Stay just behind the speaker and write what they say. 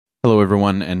Hello,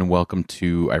 everyone, and welcome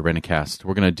to Irenicast.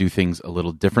 We're going to do things a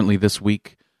little differently this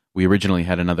week. We originally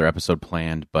had another episode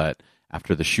planned, but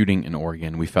after the shooting in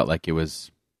Oregon, we felt like it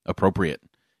was appropriate,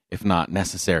 if not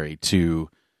necessary, to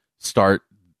start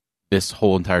this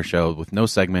whole entire show with no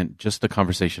segment, just a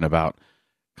conversation about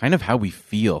kind of how we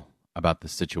feel about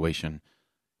this situation.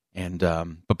 And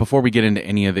but before we get into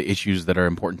any of the issues that are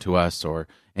important to us or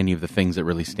any of the things that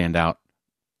really stand out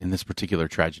in this particular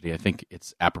tragedy, I think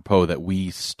it's apropos that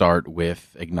we start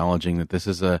with acknowledging that this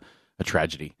is a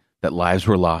tragedy, that lives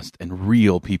were lost and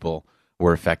real people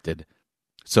were affected.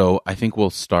 So I think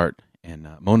we'll start, and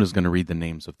Mona's going to read the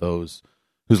names of those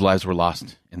whose lives were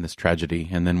lost in this tragedy,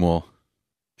 and then we'll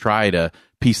try to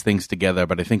piece things together.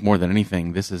 But I think more than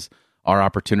anything, this is our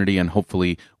opportunity, and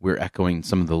hopefully we're echoing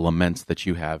some of the laments that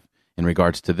you have in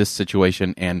regards to this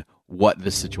situation and what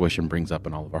this situation brings up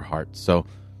in all of our hearts. So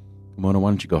Mona, why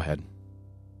don't you go ahead?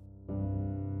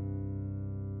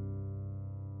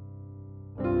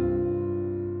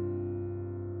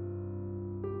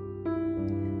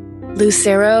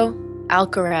 Lucero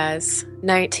Alcaraz,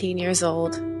 19 years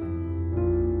old.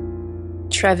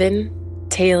 Treven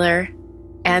Taylor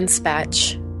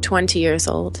Anspach, 20 years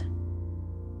old.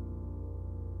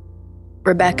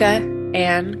 Rebecka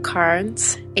Ann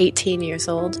Carnes, 18 years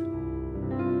old.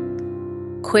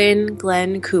 Quinn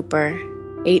Glen Cooper,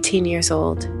 18 years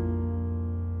old.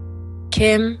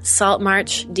 Kim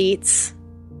Saltmarsh Dietz,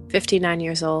 59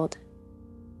 years old.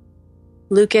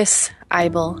 Lucas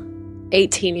Eibel,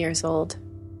 18 years old.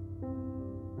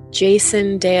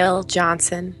 Jason Dale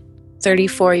Johnson,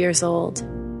 34 years old.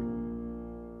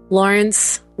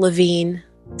 Lawrence Levine,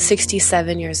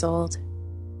 67 years old.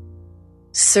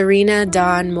 Sarena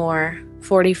Dawn Moore,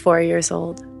 44 years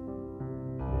old.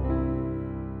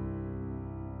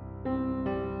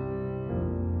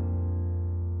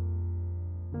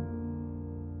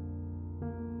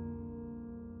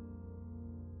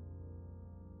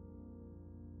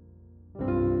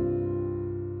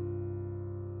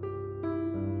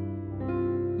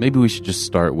 Maybe we should just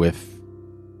start with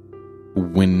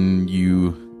when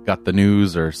you got the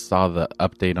news or saw the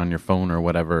update on your phone or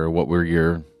whatever. What were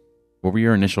your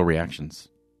initial reactions?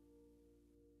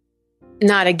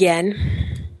 Not again,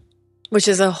 which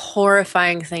is a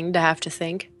horrifying thing to have to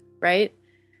think, right?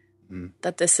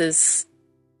 That this is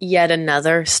yet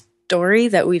another story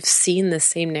that we've seen the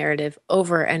same narrative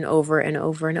over and over and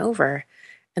over and over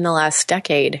in the last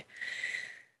decade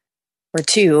or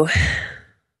two.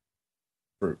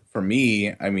 For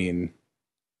me, I mean,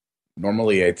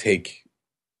 normally I take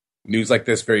news like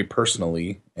this very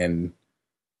personally, and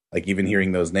like even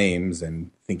hearing those names and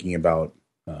thinking about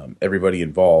everybody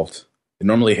involved, it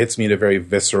normally hits me at a very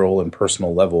visceral and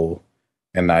personal level,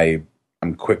 and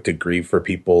I'm quick to grieve for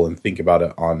people and think about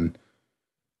it on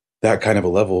that kind of a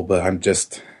level. But I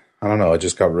don't know, I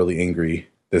just got really angry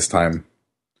this time.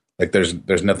 Like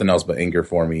there's nothing else but anger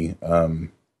for me.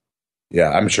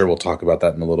 Yeah, I'm sure we'll talk about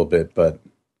that in a little bit, but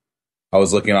I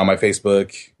was looking on my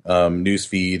Facebook news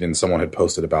feed and someone had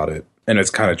posted about it, and it's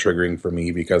kind of triggering for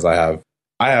me because I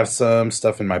have some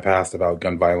stuff in my past about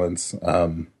gun violence.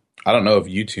 I don't know if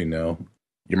you two know.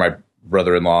 You're my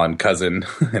brother-in-law and cousin,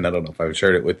 and I don't know if I've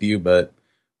shared it with you, but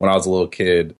when I was a little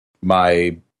kid,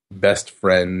 my best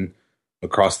friend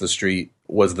across the street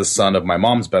was the son of my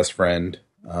mom's best friend,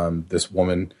 this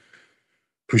woman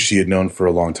who she had known for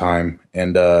a long time.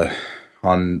 And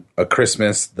on a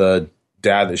Christmas, the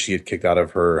dad that she had kicked out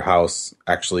of her house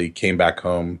actually came back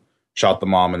home, shot the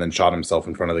mom, and then shot himself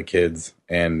in front of the kids.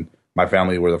 And my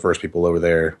family were the first people over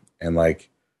there and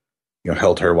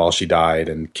held her while she died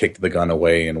and kicked the gun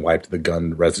away and wiped the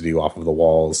gun residue off of the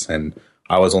walls. And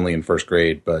I was only in first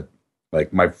grade, but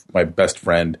like my best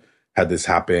friend had this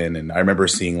happen. And I remember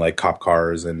seeing like cop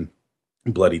cars and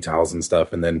bloody towels and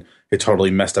stuff. And then it totally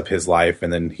messed up his life.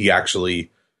 And then he actually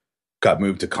got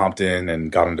moved to Compton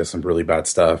and got into some really bad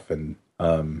stuff. And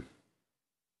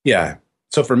yeah.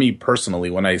 So for me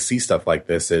personally, when I see stuff like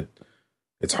this,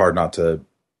 it's hard not to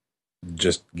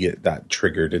just get that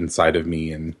triggered inside of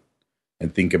me and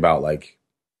think about like,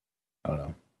 I don't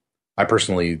know. I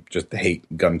personally just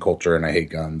hate gun culture and I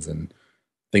hate guns and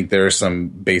think there are some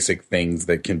basic things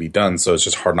that can be done. So it's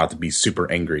just hard not to be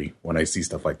super angry when I see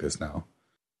stuff like this now.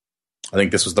 I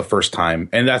think this was the first time,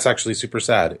 and that's actually super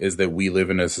sad, is that we live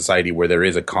in a society where there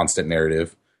is a constant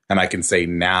narrative. And I can say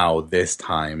now, this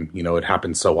time, it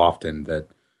happens so often that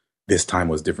this time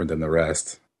was different than the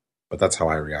rest. But that's how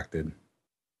I reacted.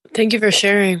 Thank you for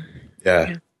sharing.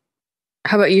 Yeah.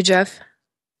 How about you, Jeff?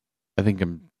 I think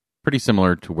I'm pretty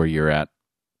similar to where you're at,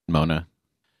 Mona.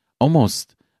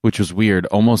 Almost, which was weird,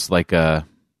 almost like a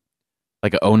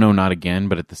oh no, not again,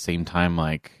 but at the same time,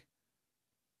 like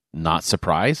not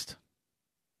surprised.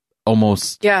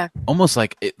 Almost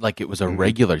like it was a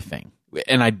regular thing.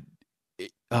 And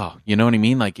you know what I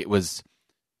mean? Like it was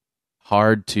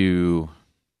hard to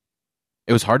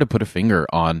put a finger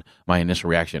on my initial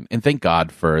reaction. And thank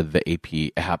God for the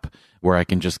AP app where I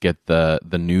can just get the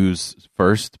news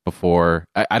first before.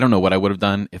 I don't know what I would have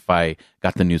done if I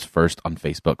got the news first on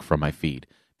Facebook from my feed,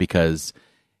 because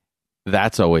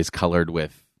that's always colored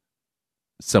with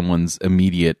someone's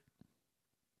immediate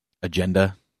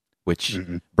agenda, which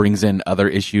brings in other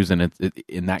issues. And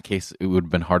in that case, it would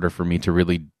have been harder for me to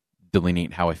really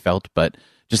delineate how I felt. But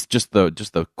just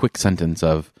the quick sentence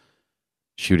of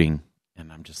shooting,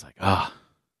 and I'm just like,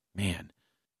 man.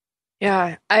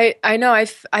 Yeah, I know.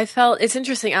 I felt it's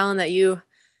interesting, Alan, that you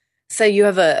say you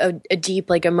have a deep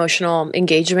like emotional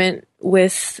engagement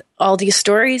with all these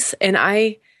stories, and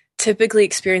I typically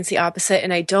experience the opposite.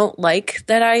 And I don't like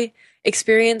that I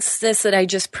experience this, that I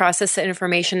just process the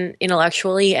information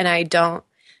intellectually and I don't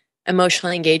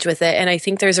emotionally engage with it. And I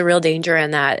think there's a real danger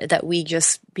in that we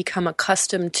just become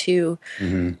accustomed to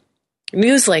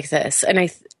news like this.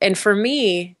 And for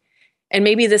me, and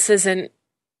maybe this isn't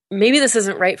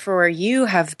right for where you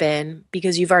have been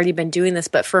because you've already been doing this,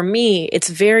 but for me, it's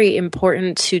very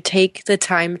important to take the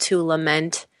time to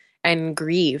lament and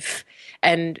grieve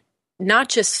and not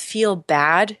just feel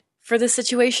bad for the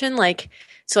situation, like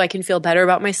so I can feel better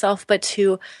about myself, but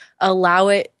to allow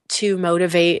it to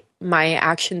motivate my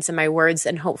actions and my words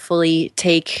and hopefully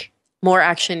take more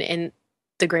action in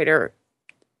the greater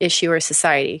issue or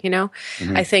society, you know?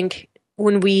 I think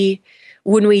when we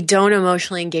don't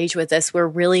emotionally engage with this, we're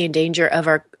really in danger of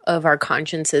our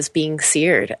consciences being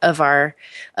seared, of our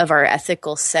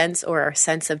ethical sense or our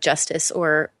sense of justice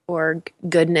or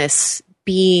goodness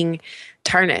being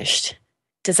tarnished.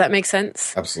 Does that make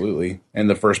sense? Absolutely. And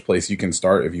the first place you can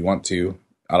start, if you want to,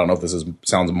 I don't know if this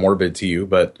sounds morbid to you,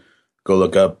 but go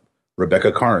look up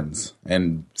Rebecka Carnes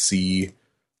and see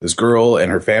this girl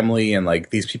and her family. And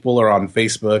like, these people are on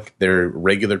Facebook. They're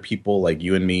regular people like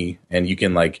you and me. And you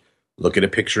can like look at a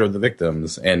picture of the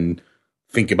victims and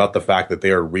think about the fact that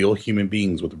they are real human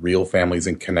beings with real families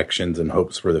and connections and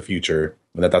hopes for the future,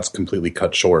 and that's completely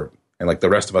cut short. And like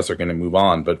the rest of us are going to move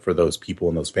on. But for those people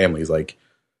and those families, like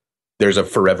there's a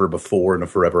forever before and a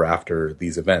forever after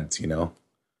these events, you know?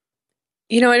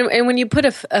 You know, and when you put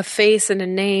a face and a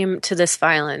name to this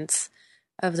violence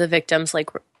of the victims, like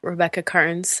Rebecka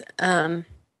Carnes, and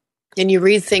you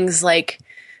read things like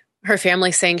her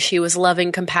family saying she was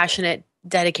loving, compassionate,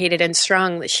 dedicated, and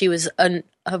strong, that she was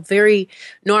a very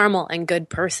normal and good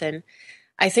person,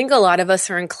 I think a lot of us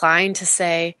are inclined to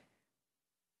say,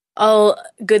 oh,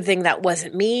 good thing that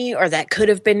wasn't me, or that could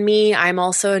have been me. I'm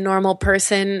also a normal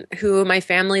person who my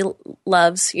family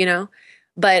loves, you know?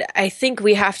 But I think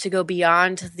we have to go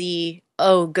beyond the,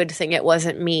 oh, good thing it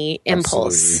wasn't me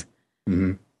impulse.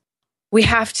 We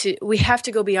have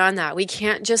to go beyond that. We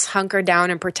can't just hunker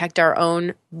down and protect our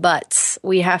own butts.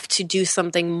 We have to do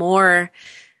something more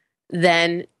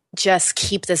than just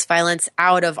keep this violence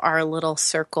out of our little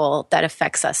circle that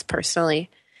affects us personally.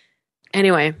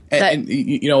 Anyway. And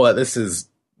you know what? This is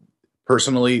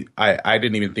personally, I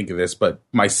didn't even think of this, but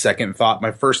my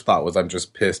first thought was I'm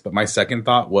just pissed. But my second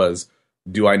thought was,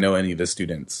 do I know any of the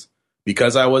students?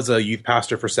 Because I was a youth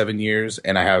pastor for 7 years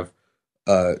and I have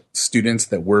students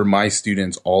that were my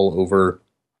students all over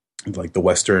like the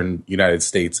Western United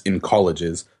States in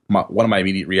colleges. One of my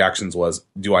immediate reactions was,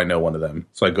 do I know one of them?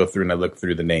 So I go through and I look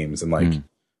through the names and like,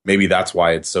 maybe that's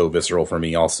why it's so visceral for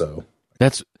me also.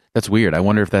 That's weird. I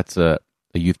wonder if that's a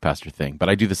youth pastor thing, but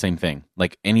I do the same thing.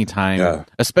 Like anytime,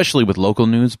 especially with local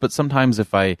news, but sometimes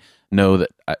if I know that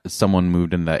someone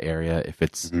moved in that area, if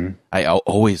it's, I'll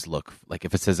always look, like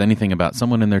if it says anything about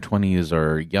someone in their 20s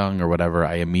or young or whatever,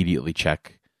 I immediately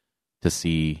check to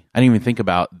see. I didn't even think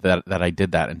about that I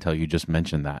did that until you just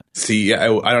mentioned that. See, I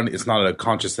don't, it's not a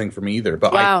conscious thing for me either,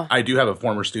 but wow. I do have a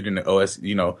former student at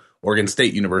Oregon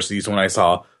State University. So when I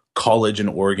saw college in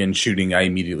Oregon shooting, I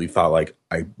immediately thought like,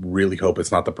 I really hope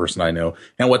it's not the person I know.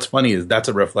 And what's funny is that's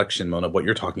a reflection, Mona, of what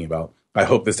you're talking about. I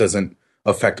hope this doesn't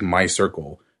affect my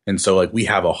circle. And so like we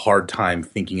have a hard time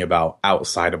thinking about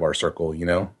outside of our circle, you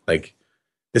know, like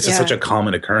this is such a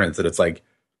common occurrence that it's like,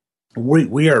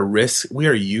 we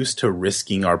are used to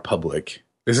risking our public.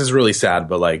 This is really sad,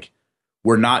 but like,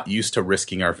 we're not used to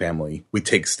risking our family. We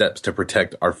take steps to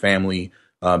protect our family,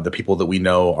 the people that we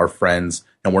know, our friends,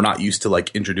 and we're not used to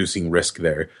like introducing risk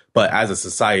there. But as a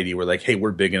society, we're like, hey,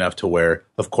 we're big enough to where,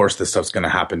 of course, this stuff's going to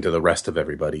happen to the rest of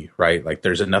everybody, right? Like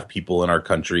there's enough people in our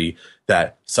country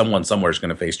that someone somewhere is going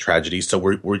to face tragedy. So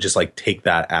we're just like, take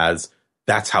that as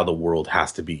that's how the world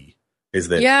has to be, is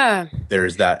that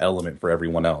there's that element for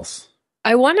everyone else.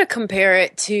 I want to compare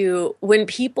it to when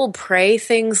people pray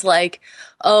things like,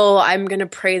 oh, I'm going to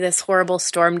pray this horrible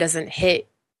storm doesn't hit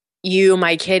you,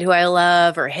 my kid who I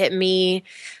love, or hit me.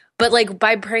 But like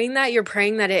by praying that, you're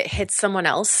praying that it hits someone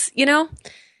else,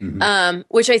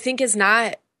 which I think it's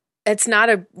not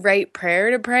a right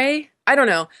prayer to pray. I don't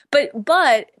know. But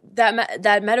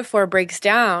that metaphor breaks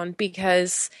down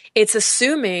because it's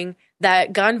assuming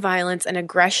that gun violence and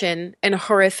aggression and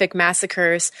horrific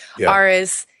massacres are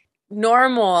as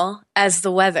normal as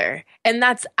the weather. And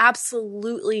that's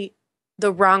absolutely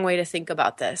the wrong way to think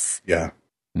about this. Yeah.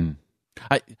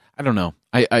 I don't know.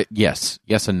 Yes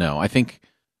and no.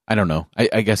 I don't know.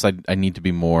 I guess I need to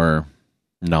be more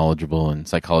knowledgeable in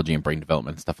psychology and brain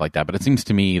development and stuff like that. But it seems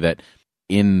to me that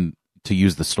to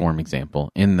use the storm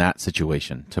example, in that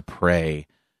situation, to pray,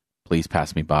 please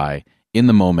pass me by, in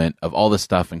the moment of all this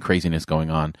stuff and craziness going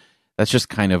on, that's just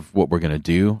kind of what we're going to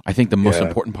do. I think the most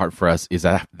important part for us is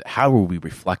that how will we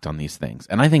reflect on these things?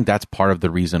 And I think that's part of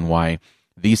the reason why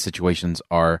these situations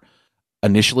are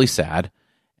initially sad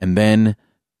and then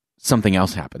something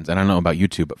else happens. And I don't know about you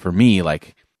two, but for me,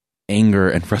 like, anger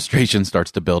and frustration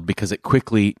starts to build because it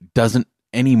quickly doesn't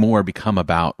anymore become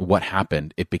about what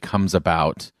happened. It becomes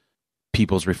about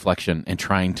people's reflection and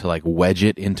trying to like wedge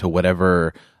it into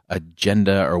whatever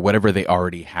agenda or whatever they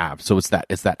already have. So it's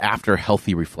that after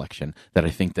healthy reflection that I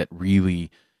think that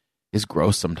really is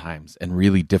gross sometimes and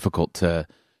really difficult to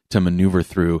maneuver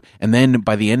through. And then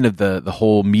by the end of the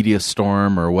whole media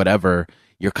storm or whatever,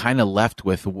 you're kind of left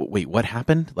with, wait, what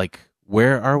happened? Like,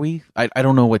 where are we? I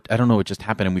don't know what just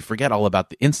happened, and we forget all about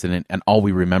the incident, and all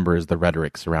we remember is the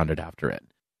rhetoric surrounded after it.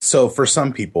 So for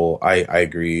some people, I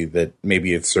agree that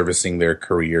maybe it's servicing their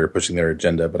career, pushing their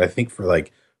agenda, but I think for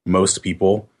like most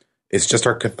people, it's just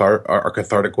our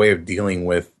cathartic way of dealing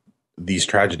with these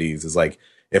tragedies. Is like,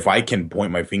 if I can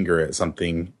point my finger at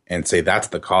something and say that's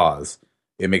the cause,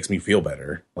 it makes me feel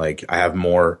better. Like I have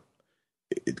more.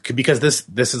 Because this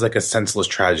is like a senseless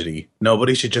tragedy.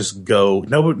 Nobody should just go.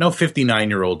 No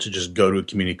 59-year-old should just go to a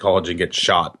community college and get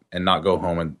shot and not go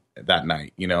home that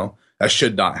night. That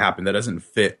should not happen. That doesn't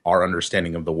fit our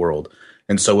understanding of the world.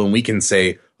 And so when we can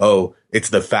say, oh,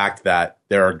 it's the fact that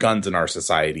there are guns in our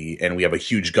society and we have a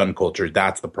huge gun culture,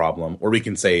 that's the problem. Or we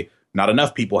can say not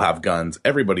enough people have guns.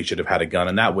 Everybody should have had a gun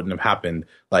and that wouldn't have happened.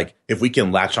 Like if we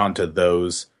can latch onto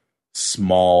those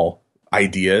small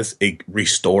ideas, it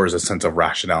restores a sense of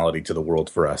rationality to the world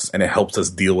for us, and it helps us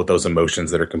deal with those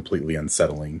emotions that are completely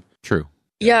unsettling. True.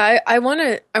 Yeah, I want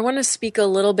to speak a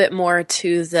little bit more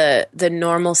to the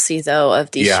normalcy though of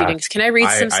these shootings. Can I read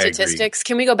some statistics?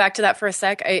 Can we go back to that for a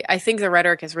sec? I think the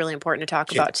rhetoric is really important to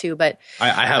talk about too. But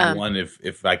I have one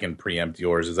if I can preempt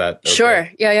yours. Is that okay? Sure?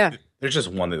 Yeah. There's just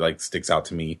one that like sticks out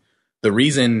to me. The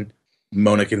reason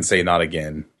Mona can say not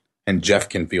again, and Jeff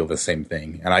can feel the same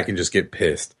thing, and I can just get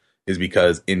pissed, is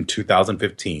because in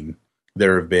 2015,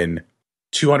 there have been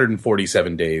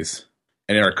 247 days,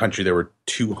 and in our country, there were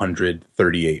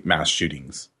 238 mass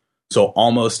shootings. So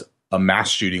almost a mass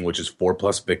shooting, which is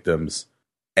 4+ victims,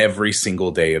 every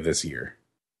single day of this year.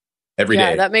 Every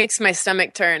day. Yeah, that makes my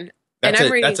stomach turn.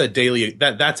 That's a daily,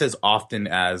 that's as often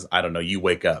as, I don't know, you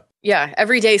wake up. Yeah,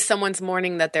 every day someone's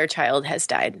mourning that their child has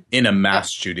died. In a mass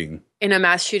shooting. In a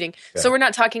mass shooting. Yeah. So we're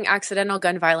not talking accidental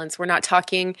gun violence. We're not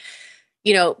talking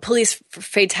police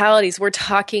fatalities. We're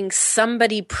talking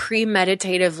somebody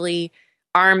premeditatively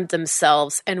armed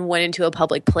themselves and went into a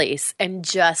public place and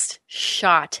just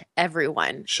shot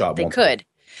everyone. Shot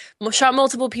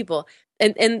multiple people.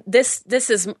 And this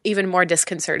is even more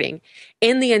disconcerting.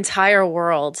 In the entire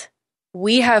world,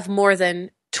 we have more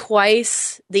than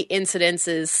twice the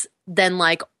incidences than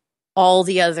like all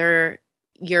the other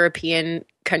European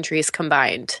countries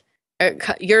combined.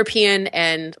 European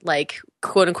and like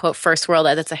quote unquote first world.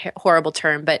 That's a horrible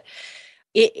term, but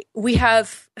we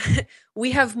have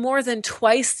more than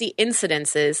twice the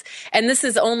incidences, and this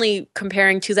is only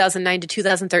comparing 2009 to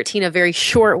 2013, a very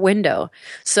short window.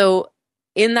 So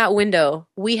in that window,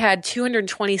 we had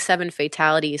 227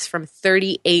 fatalities from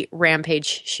 38 rampage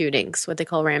shootings, what they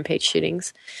call rampage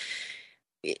shootings.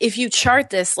 If you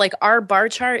chart this, like our bar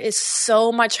chart is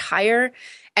so much higher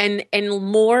and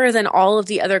more than all of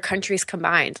the other countries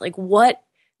combined. Like what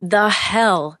the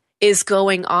hell is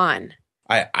going on?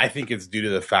 I think it's due to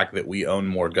the fact that we own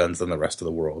more guns than the rest of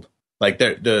the world. Like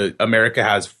the America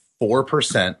has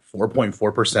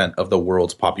 4.4% of the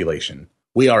world's population.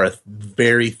 We are a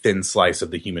very thin slice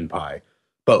of the human pie,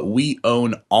 but we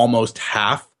own almost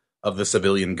half of the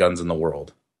civilian guns in the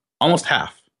world. Almost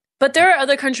half. But there are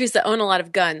other countries that own a lot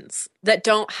of guns that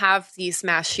don't have these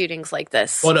mass shootings like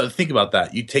this. Well, no, think about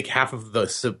that. You take half of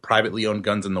the privately owned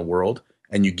guns in the world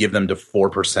and you give them to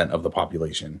 4% of the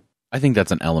population. I think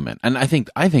that's an element. And I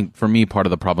think for me, part of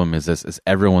the problem is this, is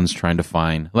everyone's trying to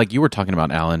find, like you were talking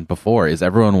about, Alan, before, is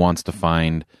everyone wants to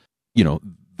find,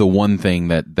 the one thing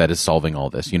that is solving all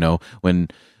this.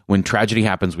 When tragedy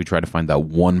happens, we try to find that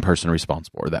one person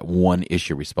responsible or that one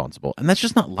issue responsible. And that's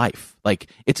just not life. Like,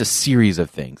 it's a series of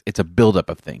things. It's a buildup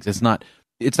of things. It's not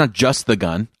just the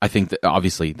gun. I think that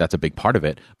obviously that's a big part of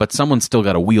it, but someone's still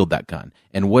got to wield that gun.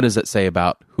 And what does it say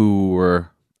about who we're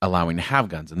allowing to have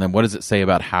guns? And then what does it say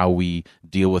about how we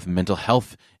deal with mental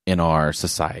health in our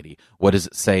society? What does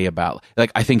it say about,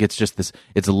 like, I think it's just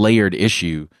it's a layered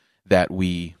issue that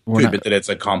we're admit that it's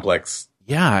a complex.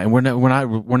 Yeah. And we're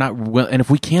not, and if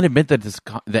we can't admit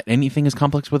that anything is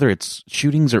complex, whether it's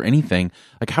shootings or anything,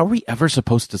 like, how are we ever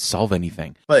supposed to solve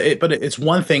anything? But it's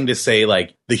one thing to say,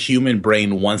 like, the human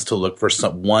brain wants to look for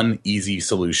one easy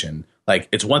solution. Like,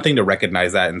 it's one thing to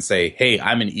recognize that and say, hey,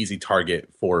 I'm an easy target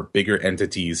for bigger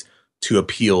entities to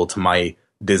appeal to my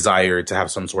desire to have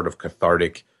some sort of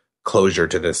cathartic closure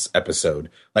to this episode.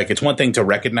 Like, it's one thing to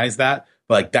recognize that,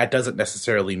 but, like, that doesn't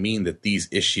necessarily mean that these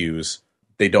issues,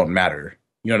 they don't matter.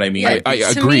 You know what I mean? I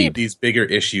agree. These bigger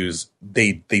issues,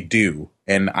 they do.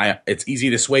 And it's easy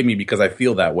to sway me because I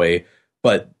feel that way.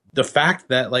 But the fact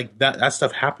that, like, that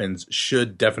stuff happens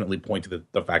should definitely point to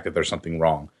the fact that there's something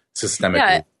wrong systemically.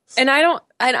 Yeah. And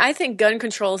I think gun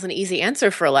control is an easy answer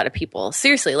for a lot of people.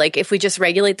 Seriously, like, if we just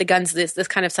regulate the guns, this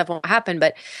kind of stuff won't happen.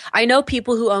 But I know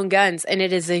people who own guns, and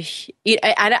it is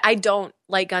I don't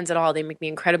like guns at all. They make me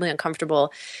incredibly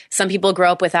uncomfortable. Some people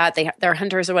grow up with that. They're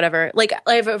hunters or whatever. Like,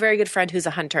 I have a very good friend who's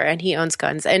a hunter, and he owns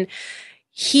guns, and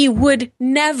he would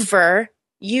never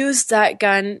use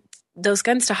those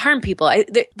guns to harm people.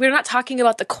 We're not talking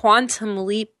about the quantum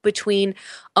leap between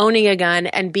owning a gun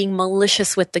and being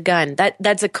malicious with the gun.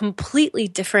 That's a completely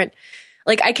different.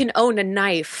 Like, I can own a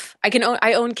knife.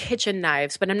 I own kitchen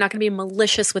knives, but I'm not going to be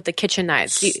malicious with the kitchen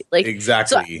knives.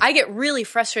 Exactly. So I get really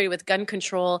frustrated with gun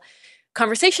control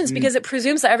conversations because it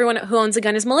presumes that everyone who owns a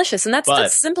gun is malicious, and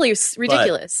that's simply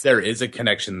ridiculous. But there is a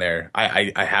connection there.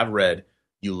 I have read.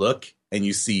 You look and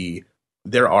you see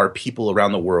there are people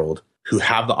around the world who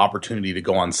have the opportunity to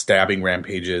go on stabbing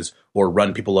rampages or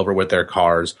run people over with their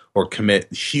cars or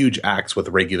commit huge acts with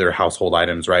regular household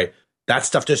items, right? That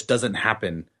stuff just doesn't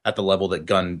happen at the level that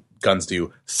guns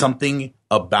do. Something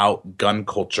about gun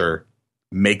culture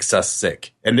makes us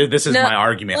sick. And this is my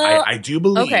argument. Well, I do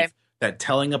believe that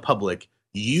telling a public,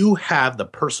 you have the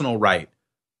personal right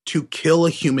to kill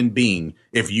a human being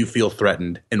if you feel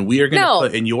threatened, and we are going to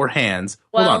put in your hands,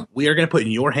 we are going to put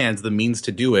in your hands the means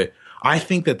to do it. I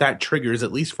think that triggers,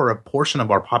 at least for a portion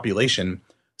of our population,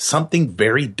 something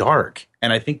very dark.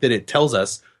 And I think that it tells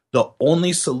us the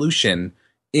only solution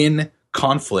in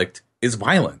conflict is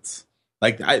violence.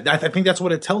 Like, I think that's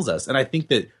what it tells us. And I think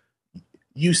that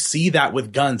you see that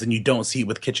with guns and you don't see it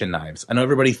with kitchen knives. I know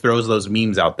everybody throws those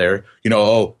memes out there.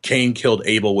 Cain killed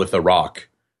Eibel with a rock.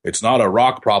 It's not a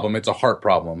rock problem. It's a heart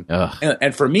problem.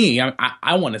 And for me,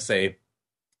 I want to say,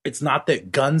 it's not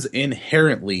that guns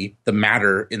inherently, the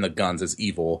matter in the guns is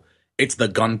evil. It's the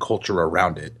gun culture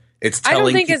around it. It's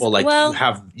telling people, like,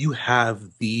 you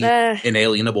have the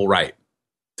inalienable right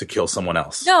to kill someone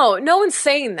else. No one's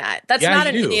saying that. That's not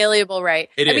an inalienable right.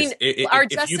 It is. Our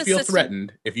justice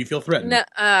system. If you feel threatened, no,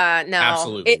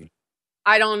 absolutely.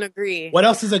 I don't agree. What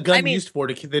else is a gun used for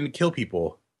than to kill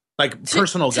people? Like,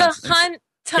 personal guns.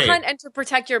 To hunt and to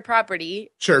protect your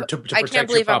property. Sure, to protect your property. I can't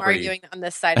believe I'm arguing on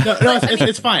this side. No,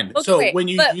 it's fine. Okay, so when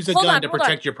you use a gun to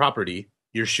protect your property,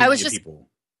 you're shooting at people,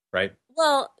 right?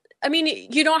 Well, I mean,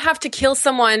 you don't have to kill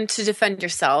someone to defend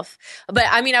yourself. But,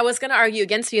 I mean, I was going to argue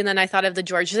against you, and then I thought of the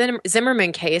George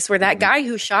Zimmerman case where that guy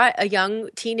who shot a young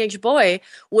teenage boy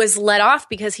was let off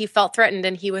because he felt threatened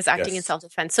and he was acting in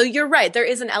self-defense. So you're right. There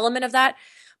is an element of that.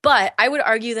 But I would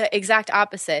argue the exact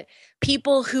opposite.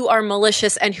 People who are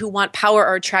malicious and who want power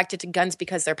are attracted to guns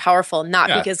because they're powerful, not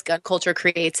because gun culture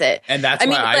creates it. And that's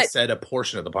why I said a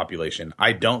portion of the population.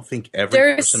 I don't think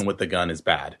every person with a gun is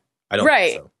bad. I don't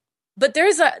think so. But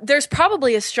there's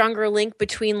probably a stronger link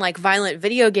between, like, violent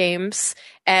video games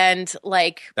and,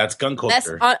 like, that's gun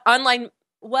culture. Online.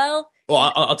 Well,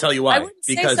 I'll tell you why. I wouldn't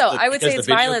say so. I would say it's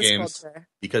violence culture.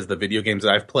 Because the video games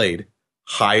that I've played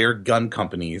hire gun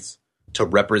companies to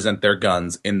represent their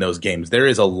guns in those games. There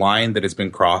is a line that has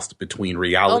been crossed between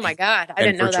reality. Oh my God, I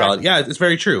didn't know that. Yeah, it's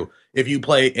very true. If you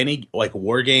play any, like,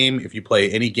 war game, if you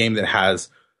play any game that has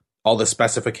all the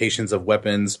specifications of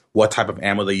weapons, what type of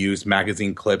ammo they use,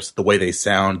 magazine clips, the way they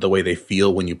sound, the way they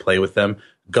feel when you play with them,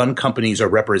 gun companies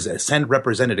send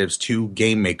representatives to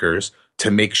game makers to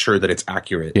make sure that it's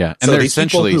accurate. Yeah, and so they're these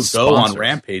essentially people who go sponsors. on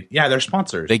Rampage, they're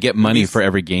sponsors. They get money for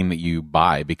every game that you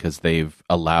buy because they've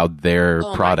allowed their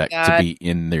product to be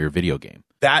in their video game.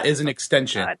 That is an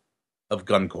extension of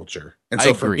gun culture. And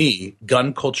so for me,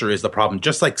 gun culture is the problem,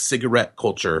 just like cigarette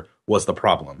culture was the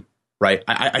problem, right?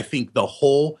 I think the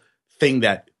whole thing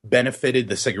that benefited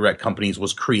the cigarette companies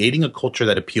was creating a culture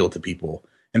that appealed to people.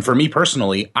 And for me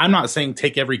personally, I'm not saying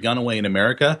take every gun away in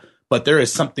America, but there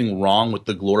is something wrong with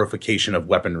the glorification of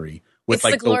weaponry. It's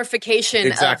the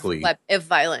glorification of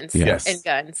violence and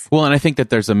guns. Well, and I think that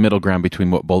there's a middle ground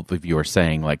between what both of you are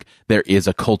saying. Like, there is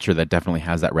a culture that definitely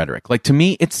has that rhetoric. Like, to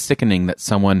me, it's sickening that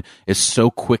someone is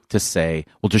so quick to say,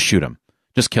 well, just shoot him.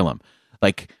 Just kill him.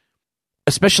 Like,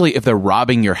 especially if they're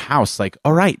robbing your house. Like,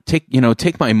 all right, take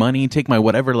my money, take my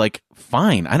whatever. Like,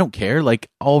 fine, I don't care. Like,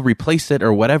 I'll replace it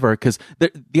or whatever. Because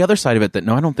the other side of it that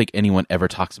I don't think anyone ever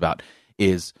talks about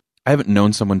is, I haven't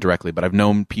known someone directly, but I've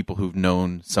known people who've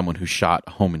known someone who shot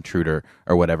a home intruder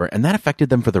or whatever, and that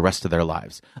affected them for the rest of their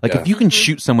lives. Like, if you can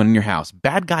shoot someone in your house,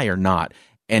 bad guy or not,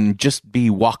 and just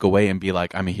walk away and be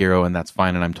like, I'm a hero and that's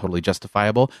fine and I'm totally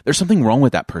justifiable, there's something wrong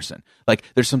with that person. Like,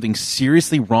 there's something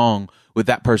seriously wrong with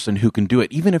that person who can do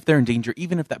it, even if they're in danger,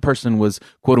 even if that person was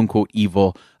quote unquote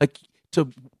evil. Like,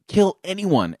 to kill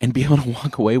anyone and be able to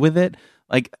walk away with it,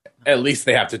 like, at least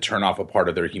they have to turn off a part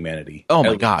of their humanity. Oh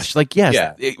my gosh. Like, yes.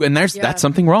 And that's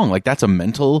something wrong. Like, that's a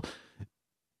mental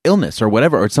illness or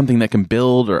whatever, or it's something that can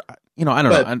build, or, I don't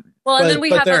know. Well, and then we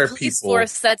have a police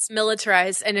force that's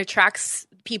militarized and attracts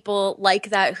people like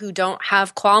that who don't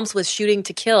have qualms with shooting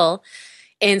to kill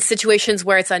in situations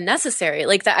where it's unnecessary.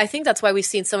 Like that, I think that's why we've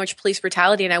seen so much police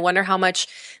brutality. And I wonder how much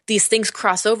these things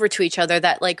cross over to each other,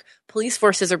 that like police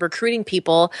forces are recruiting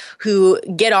people who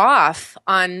get off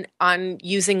on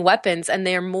using weapons, and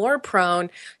they're more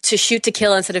prone to shoot to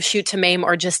kill instead of shoot to maim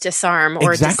or just disarm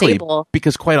or disable.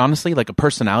 Because quite honestly, like, a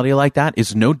personality like that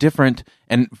is no different.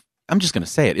 And I'm just going to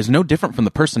say it, is no different from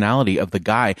the personality of the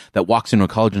guy that walks into a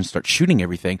college and starts shooting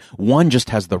everything. One just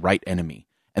has the right enemy.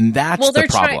 And that's the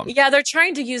problem. They're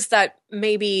trying to use that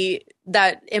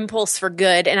impulse for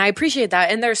good. And I appreciate that.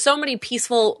 And there's so many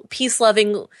peaceful,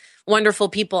 peace-loving, wonderful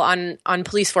people on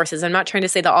police forces. I'm not trying to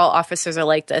say that all officers are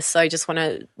like this. So I just want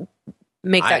to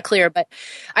make that clear. But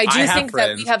I do think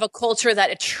that we have a culture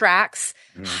that attracts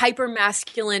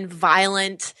hyper-masculine,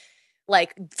 violent,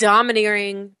 like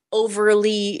domineering,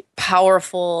 overly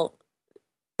powerful,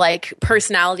 like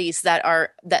personalities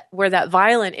where that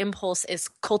violent impulse is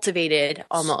cultivated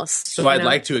almost. So I'd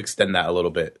like to extend that a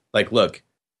little bit. Like, look,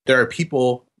 there are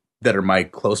people that are my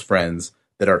close friends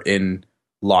that are in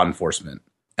law enforcement,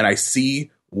 and I see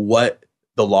what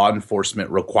the law enforcement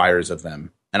requires of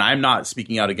them. And I'm not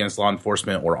speaking out against law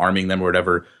enforcement or arming them or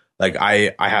whatever. Like,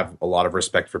 I have a lot of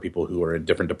respect for people who are in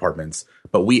different departments,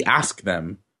 but we ask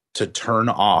them to turn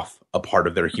off a part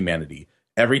of their humanity.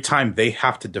 Every time they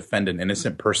have to defend an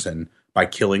innocent person by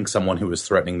killing someone who is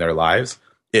threatening their lives,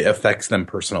 it affects them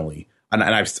personally. And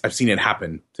I've seen it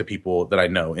happen to people that I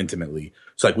know intimately.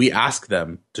 So, like, we ask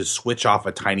them to switch off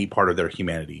a tiny part of their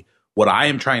humanity. What I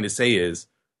am trying to say is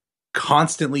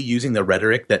constantly using the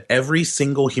rhetoric that every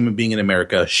single human being in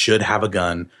America should have a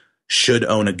gun, should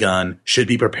own a gun, should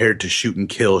be prepared to shoot and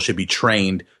kill, should be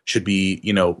trained, should be,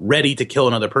 ready to kill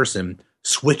another person,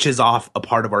 switches off a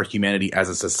part of our humanity as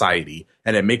a society,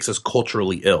 and it makes us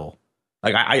culturally ill.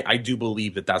 Like, I do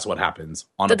believe that that's what happens.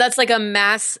 That's like a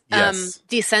mass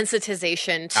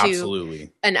desensitization to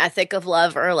an ethic of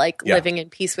love or living in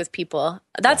peace with people.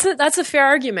 That's a fair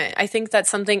argument. I think that's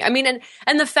something. I mean,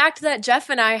 and the fact that Jeff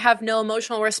and I have no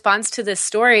emotional response to this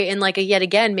story, and yet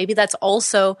again, maybe that's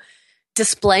also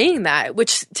displaying that,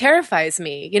 which terrifies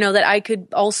me. That I could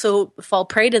also fall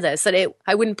prey to this. That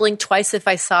I wouldn't blink twice if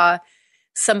I saw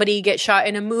somebody get shot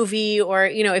in a movie, or,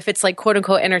 if it's like quote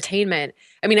unquote entertainment.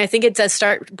 I mean, I think it does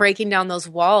start breaking down those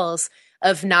walls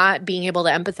of not being able to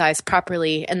empathize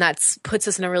properly. And that puts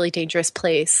us in a really dangerous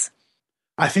place.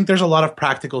 I think there's a lot of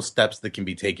practical steps that can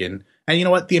be taken. And you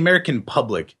know what? The American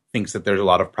public thinks that there's a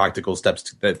lot of practical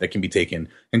steps that can be taken.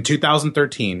 In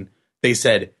 2013, they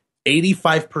said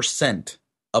 85%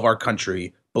 of our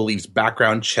country believes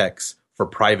background checks for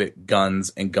private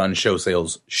guns and gun show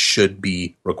sales should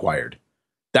be required.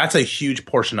 That's a huge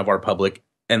portion of our public,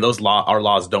 and our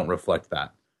laws don't reflect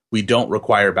that. We don't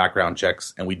require background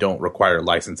checks, and we don't require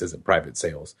licenses at private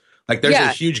sales. Like, there's a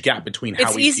huge gap between how we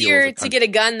feel. It's easier to get a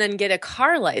gun than get a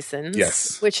car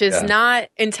license, which is not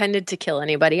intended to kill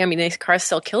anybody. I mean, these cars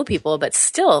still kill people, but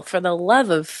still, for the love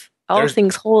of all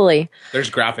things holy. There's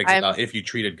graphics about if you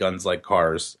treated guns like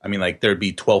cars. I mean, there'd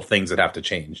be 12 things that have to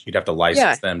change. You'd have to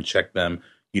license them, check them.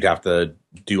 You'd have to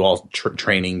do all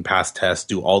training, pass tests,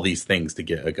 do all these things to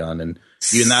get a gun. And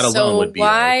even that alone would be...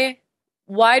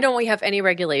 Why don't we have any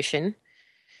regulation?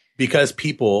 Because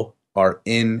people are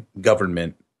in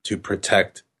government to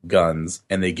protect guns,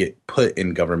 and they get put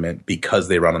in government because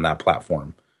they run on that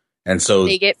platform. And so...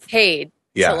 They get paid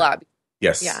to lobby.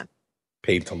 Yes. Yeah.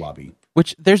 Paid to lobby.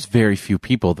 Which there's very few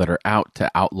people that are out to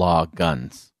outlaw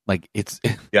guns. Like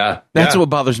that's what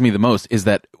bothers me the most is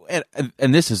that,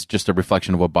 and this is just a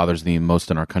reflection of what bothers me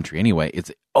most in our country anyway. It's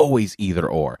always either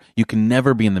or. You can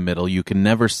never be in the middle. You can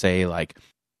never say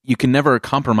you can never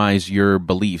compromise your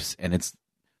beliefs. And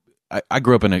I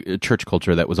grew up in a church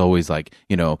culture that was always like,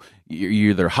 you're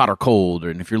either hot or cold,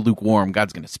 and if you're lukewarm,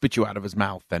 God's going to spit you out of his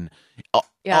mouth and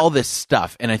all this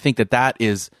stuff. And I think that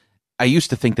is. I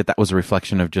used to think that was a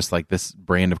reflection of just like this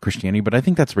brand of Christianity, but I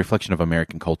think that's a reflection of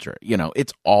American culture.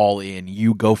 It's all in.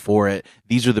 You go for it.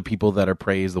 These are the people that are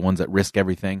praised, the ones that risk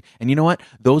everything. And you know what?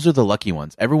 Those are the lucky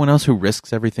ones. Everyone else who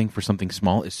risks everything for something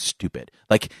small is stupid.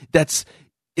 Like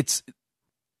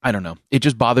I don't know. It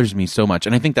just bothers me so much.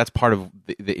 And I think that's part of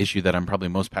the issue that I'm probably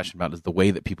most passionate about is the way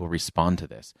that people respond to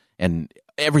this. And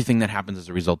everything that happens as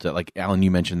a result of, like, Alan, you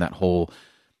mentioned that whole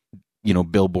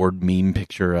billboard meme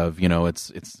picture of,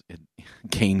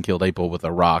 Cain killed Eibel with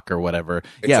a rock or whatever.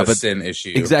 It's a sin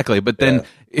issue. Exactly. But then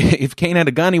if Cain had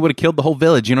a gun, he would have killed the whole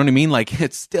village. You know what I mean? Like,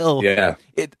 it's still,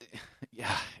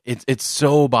 it's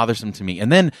so bothersome to me.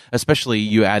 And then especially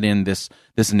you add in this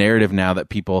narrative now that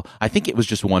people, I think it was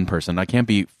just one person. I can't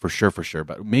be for sure,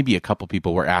 but maybe a couple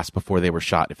people were asked before they were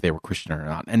shot if they were Christian or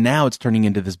not. And now it's turning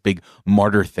into this big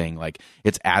martyr thing. Like,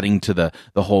 it's adding to the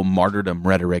whole martyrdom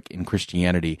rhetoric in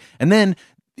Christianity. And then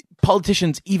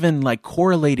politicians even like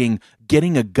correlating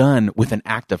getting a gun with an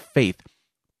act of faith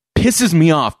pisses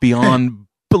me off beyond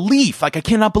belief. Like, I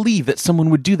cannot believe that someone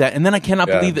would do that. And then I cannot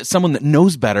believe that someone that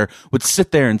knows better would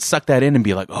sit there and suck that in and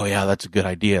be like, oh yeah, that's a good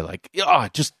idea. Like,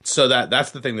 so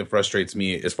that's the thing that frustrates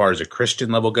me as far as a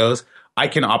Christian level goes. I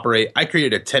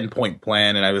created a 10-point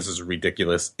plan, and this is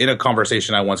ridiculous. In a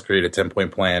conversation, I once created a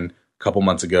 10-point plan a couple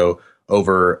months ago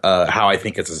over how I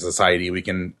think as a society we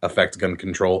can affect gun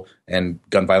control and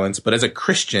gun violence. But as a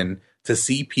Christian, to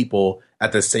see people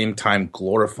at the same time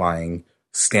glorifying,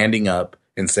 standing up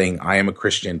and saying, I am a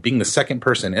Christian, being the second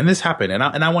person, and this happened. And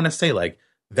I want to say, like,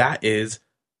 that is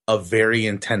a very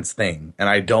intense thing. And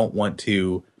I don't want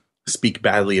to speak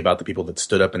badly about the people that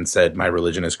stood up and said, my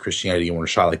religion is Christianity, and were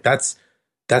shot. Like, that's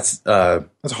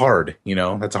hard,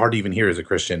 that's hard to even hear as a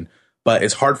Christian. But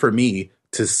it's hard for me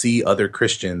to see other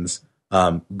Christians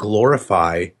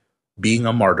glorify being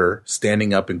a martyr,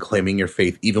 standing up and claiming your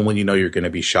faith, even when you know you're going to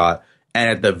be shot. And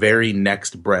at the very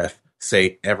next breath,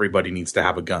 say everybody needs to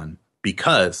have a gun.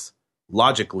 Because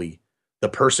logically, the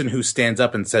person who stands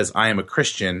up and says, I am a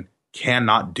Christian,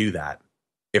 cannot do that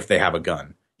if they have a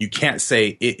gun. You can't say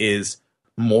it is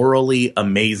morally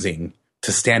amazing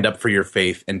to stand up for your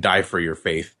faith and die for your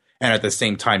faith, and at the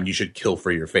same time, you should kill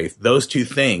for your faith. Those two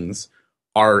things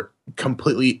are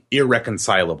completely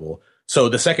irreconcilable. So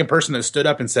the second person that stood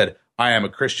up and said, I am a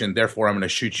Christian, therefore I'm going to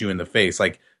shoot you in the face,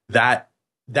 like that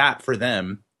for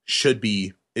them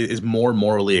is more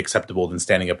morally acceptable than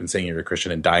standing up and saying you're a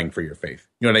Christian and dying for your faith.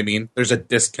 You know what I mean? There's a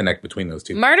disconnect between those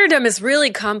two. Martyrdom is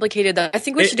really complicated, though. I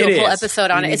think we should do a whole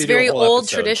episode on it. It's very old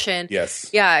tradition. Yes.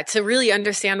 Yeah, to really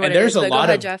understand what it is.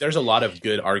 There's a lot of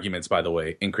good arguments, by the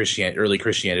way, in early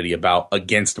Christianity about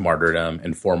against martyrdom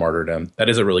and for martyrdom. That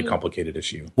is a really complicated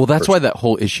issue. Well, that's why that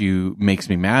whole issue makes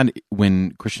me mad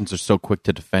when Christians are so quick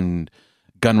to defend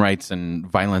gun rights and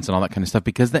violence and all that kind of stuff,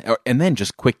 and then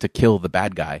just quick to kill the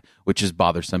bad guy, which is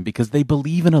bothersome because they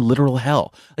believe in a literal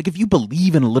hell. Like, if you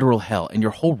believe in a literal hell and your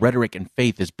whole rhetoric and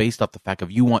faith is based off the fact of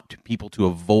you want people to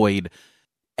avoid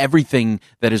everything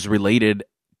that is related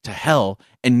to hell,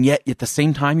 and yet at the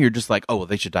same time you're just like, oh, well,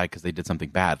 they should die because they did something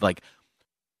bad. Like,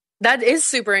 that is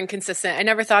super inconsistent. I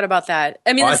never thought about that.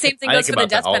 I mean, the same thing goes for the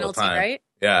death penalty, right?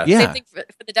 Yeah. Same thing for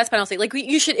the death penalty. Like,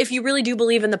 you should, if you really do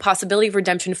believe in the possibility of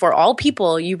redemption for all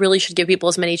people, you really should give people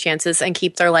as many chances and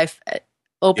keep their life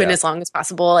open as long as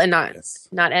possible and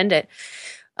not end it.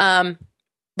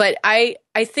 But I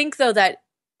think, though, that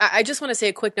I just want to say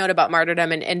a quick note about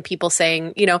martyrdom and people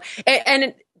saying,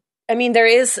 and I mean, there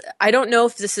is, I don't know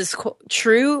if this is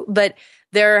true, but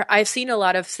I've seen a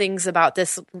lot of things about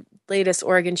this latest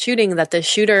Oregon shooting that the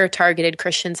shooter targeted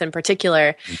Christians in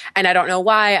particular. And I don't know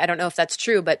why. I don't know if that's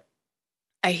true, but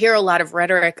I hear a lot of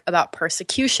rhetoric about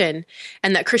persecution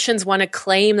and that Christians want to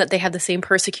claim that they have the same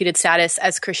persecuted status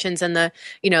as Christians in the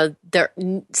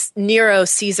Nero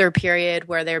Caesar period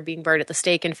where they're being burned at the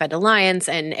stake and fed to lions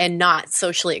and not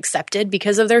socially accepted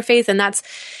because of their faith. And that's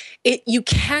it. You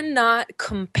cannot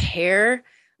compare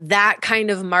that kind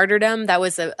of martyrdom, that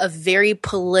was a very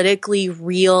politically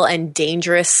real and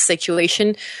dangerous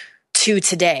situation, to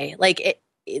today. Like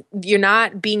you're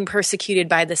not being persecuted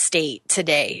by the state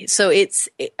today. So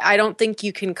I don't think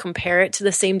you can compare it to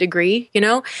the same degree,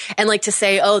 and like to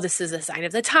say, oh, this is a sign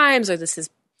of the times, or this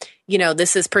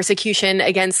is persecution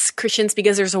against Christians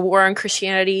because there's a war on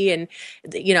Christianity, and,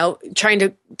 trying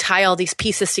to tie all these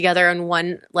pieces together in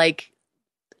one like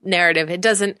narrative. It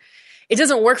doesn't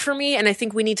work for me. And I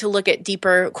think we need to look at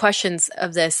deeper questions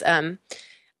of this.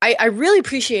 I really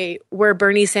appreciate where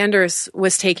Bernie Sanders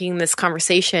was taking this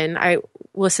conversation. I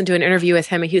listened to an interview with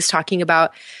him, and he was talking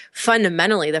about,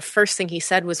 fundamentally, the first thing he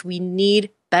said was, we need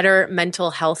better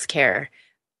mental health care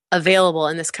available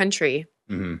in this country.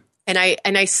 Mm-hmm.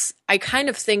 And I kind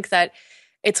of think that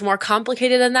it's more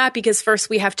complicated than that, because first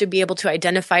we have to be able to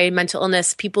identify mental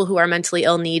illness. People who are mentally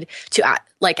ill need to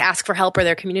ask for help, or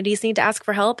their communities need to ask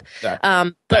for help.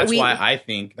 That's why I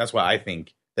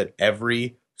think that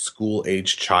every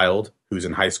school-age child who's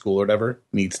in high school or whatever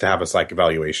needs to have a psych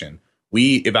evaluation.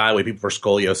 We evaluate people for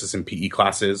scoliosis in PE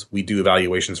classes. We do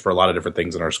evaluations for a lot of different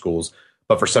things in our schools.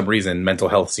 But for some reason, mental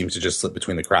health seems to just slip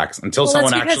between the cracks until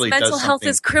someone actually does something. Mental health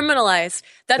is criminalized.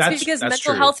 That's because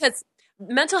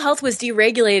mental health was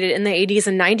deregulated in the 80s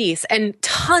and 90s, and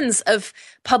tons of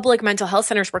public mental health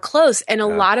centers were closed, and a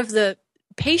lot of the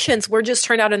patients were just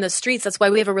turned out in the streets. That's why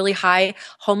we have a really high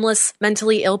homeless,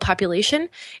 mentally ill population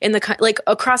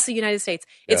across the United States.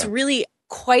 It's really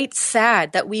quite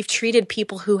sad that we've treated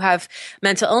people who have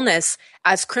mental illness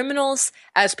as criminals,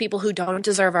 as people who don't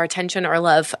deserve our attention or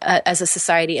love as a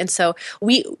society. And so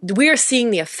we are seeing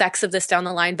the effects of this down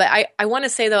the line. But I want to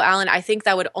say, though, Alan, I think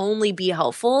that would only be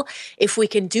helpful if we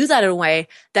can do that in a way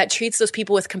that treats those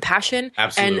people with compassion.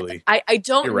 Absolutely. And I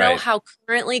don't know how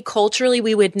currently, culturally,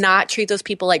 we would not treat those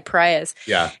people like pariahs.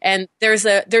 Yeah. And there's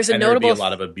a notable... There'd be a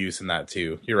lot of abuse in that,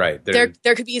 too. You're right.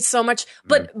 There could be so much.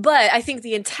 But I think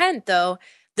the intent, though,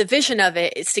 the vision of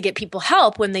it is to get people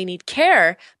help when they need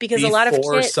care, because a lot of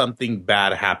before something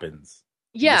bad happens.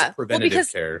 Yeah,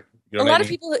 preventative care. You know a lot of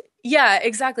people. Yeah,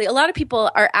 exactly. A lot of people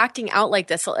are acting out like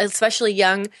this, especially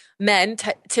young men.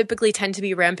 Typically, tend to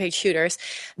be rampage shooters.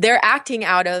 They're acting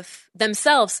out of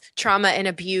themselves trauma and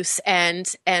abuse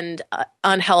and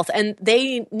unhealth, and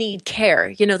they need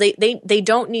care. They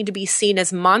don't need to be seen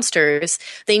as monsters.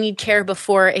 They need care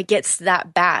before it gets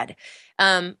that bad.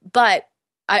 But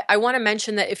I want to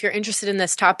mention that if you're interested in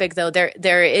this topic, though,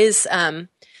 there is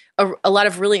a lot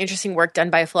of really interesting work done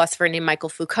by a philosopher named Michael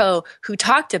Foucault, who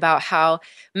talked about how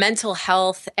mental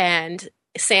health and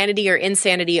sanity or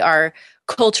insanity are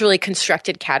culturally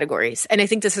constructed categories. And I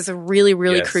think this is a really,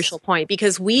 really crucial point,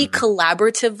 because we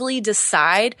collaboratively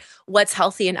decide what's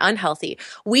healthy and unhealthy.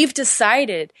 We've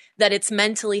decided that it's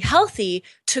mentally healthy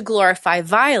to glorify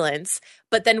violence,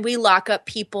 but then we lock up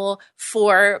people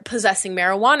for possessing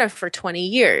marijuana for 20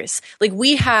 years. Like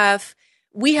we have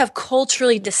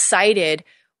culturally decided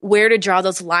where to draw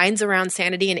those lines around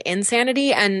sanity and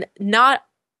insanity, and not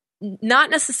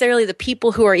necessarily the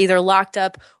people who are either locked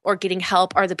up or getting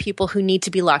help are the people who need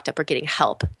to be locked up or getting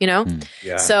help,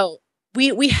 Yeah. So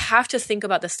we have to think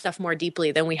about this stuff more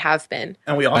deeply than we have been.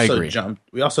 And we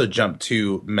also jump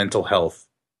to mental health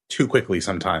too quickly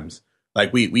sometimes.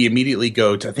 Like we immediately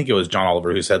go to, I think it was John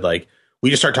Oliver who said, like, we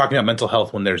just start talking about mental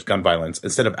health when there's gun violence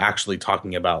instead of actually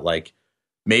talking about, like,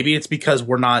 maybe it's because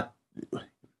we're not,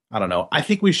 I don't know. I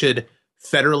think we should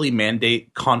federally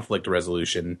mandate conflict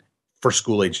resolution for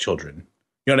school-age children.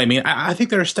 You know what I mean? I think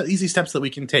there are easy steps that we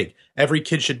can take. Every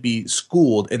kid should be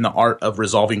schooled in the art of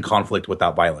resolving conflict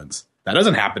without violence. That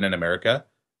doesn't happen in America.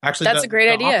 Actually, that's a great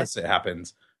idea. The opposite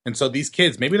happens. And so these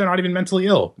kids, maybe they're not even mentally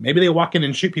ill. Maybe they walk in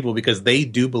and shoot people because they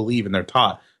do believe and they're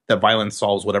taught that violence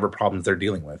solves whatever problems they're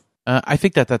dealing with. I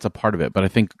think that's a part of it. But I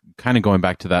think kind of going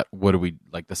back to that, what do we,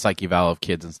 like the psych eval of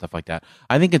kids and stuff like that,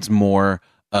 I think it's more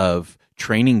of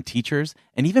training teachers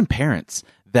and even parents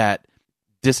that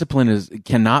discipline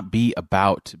cannot be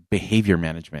about behavior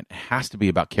management. It has to be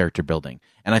about character building.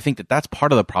 And I think that's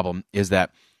part of the problem, is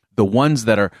that the ones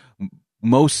that are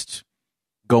most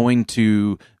going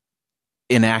to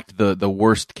enact the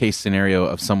worst case scenario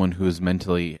of someone who is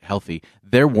mentally healthy,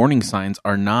 their warning signs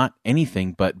are not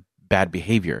anything but bad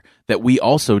behavior that we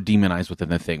also demonize within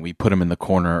the thing. We put them in the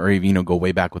corner, or even, go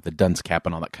way back with the dunce cap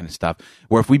and all that kind of stuff,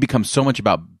 where if we become so much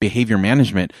about behavior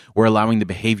management, we're allowing the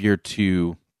behavior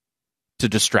to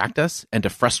distract us and to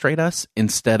frustrate us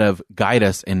instead of guide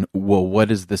us in, well, what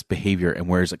is this behavior and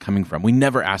where is it coming from? We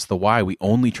never ask the why. We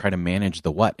only try to manage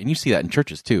the what. And you see that in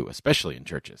churches too, especially in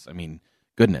churches. I mean,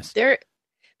 goodness.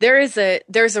 There's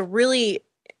a really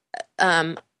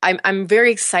I'm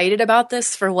very excited about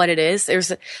this for what it is.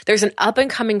 There's an up and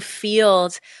coming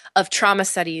field of trauma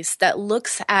studies that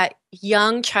looks at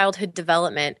young childhood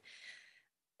development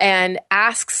and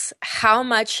asks how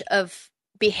much of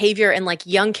behavior in like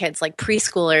young kids, like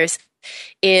preschoolers,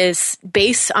 is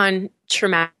based on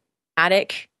trauma,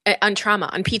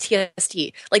 on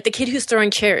PTSD, like the kid who's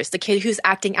throwing chairs, the kid who's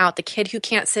acting out, the kid who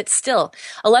can't sit still.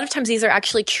 A lot of times these are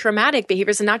actually traumatic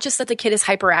behaviors, and not just that the kid is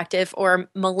hyperactive or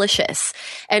malicious.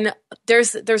 And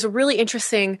there's a really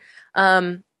interesting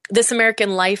This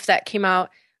American Life that came out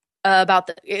about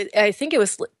I think it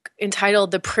was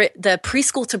entitled the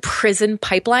preschool to prison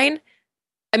pipeline.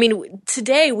 I mean,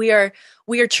 today we are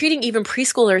treating even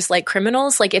preschoolers like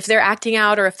criminals. Like if they're acting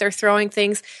out or if they're throwing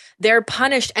things, they're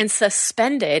punished and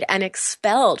suspended and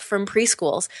expelled from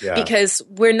preschools because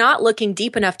we're not looking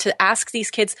deep enough to ask these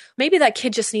kids, maybe that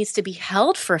kid just needs to be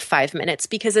held for 5 minutes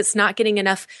because it's not getting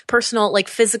enough personal, like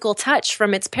physical touch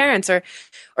from its parents or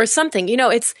something. You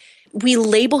know, we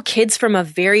label kids from a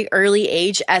very early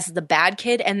age as the bad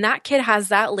kid, and that kid has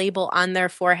that label on their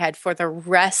forehead for the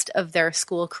rest of their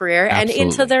school career and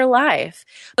into their life.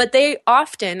 But they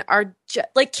often are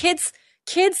like kids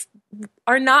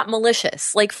are not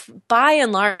malicious. Like by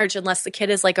and large, unless the kid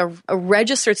is like a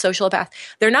registered sociopath,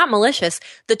 they're not malicious.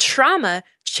 The trauma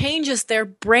changes their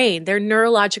brain, their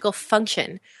neurological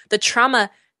function. The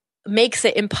trauma makes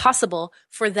it impossible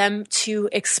for them to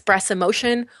express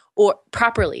emotion or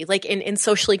properly, like in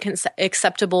socially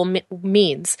acceptable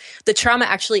means. The trauma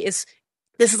actually this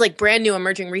is like brand new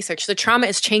emerging research. The trauma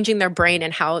is changing their brain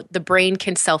and how the brain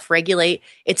can self-regulate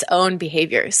its own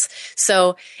behaviors.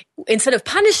 So instead of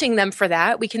punishing them for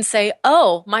that, we can say,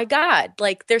 oh my God,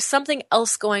 like there's something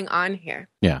else going on here.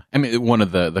 Yeah. I mean, one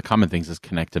of the common things is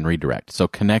connect and redirect. So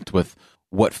connect with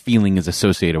what feeling is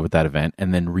associated with that event,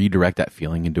 and then redirect that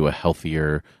feeling into a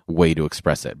healthier way to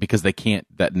express it, because they can't,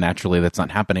 that's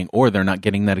not happening, or they're not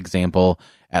getting that example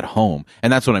at home.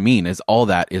 And that's what I mean, is all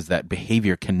that is that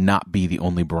behavior cannot be the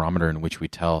only barometer in which we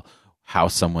tell how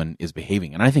someone is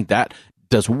behaving. And I think that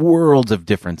does worlds of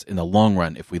difference in the long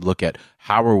run if we look at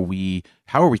how are we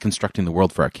constructing the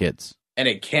world for our kids. And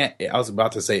I was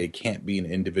about to say, it can't be an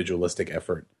individualistic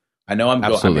effort. I know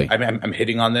I'm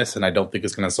hitting on this, and I don't think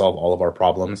it's going to solve all of our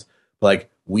problems. But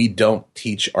like, we don't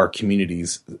teach our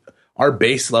communities. Our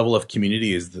base level of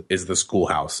community is the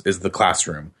schoolhouse, is the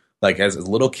classroom. Like as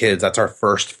little kids, that's our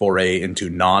first foray into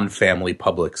non-family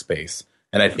public space.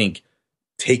 And I think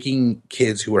taking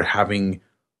kids who are having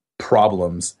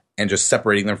problems and just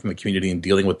separating them from the community and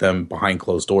dealing with them behind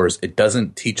closed doors, it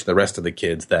doesn't teach the rest of the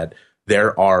kids that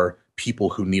there are people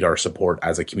who need our support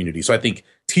as a community. So I think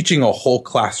teaching a whole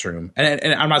classroom,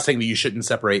 and I'm not saying that you shouldn't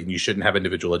separate and you shouldn't have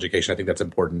individual education. I think that's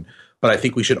important. But I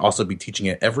think we should also be teaching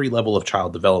at every level of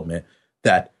child development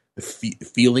that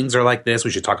feelings are like this. We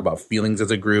should talk about feelings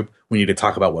as a group. We need to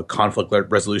talk about what conflict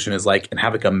resolution is like, and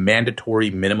have like a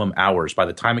mandatory minimum hours. By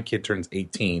the time a kid turns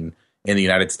 18 in the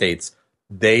United States,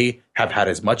 they have had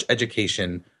as much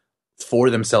education for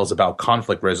themselves about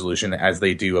conflict resolution as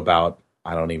they do about,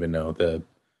 I don't even know, the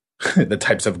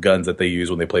types of guns that they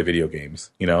use when they play video games,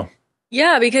 you know?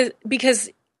 Yeah, because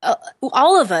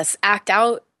all of us act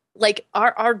out like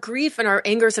our grief and our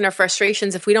angers and our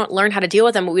frustrations. If we don't learn how to deal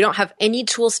with them, we don't have any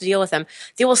tools to deal with them,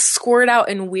 they will squirt out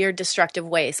in weird, destructive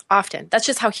ways. Often, that's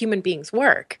just how human beings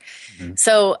work. Mm-hmm.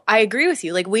 So I agree with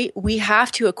you. Like we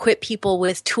have to equip people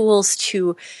with tools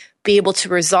to be able to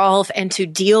resolve and to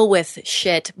deal with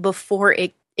shit before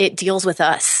it deals with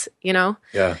us. You know?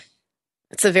 Yeah,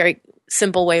 it's a very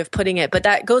simple way of putting it, but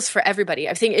that goes for everybody.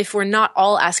 I think if we're not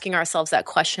all asking ourselves that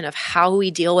question of how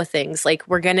we deal with things, like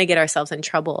we're going to get ourselves in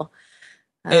trouble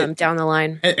down the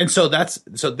line. And so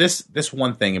this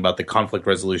one thing about the conflict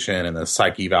resolution and the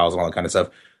psych evals and all that kind of stuff,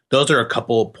 those are a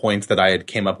couple points that I had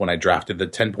came up when I drafted the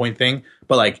 10-point thing.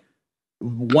 But like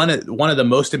one of the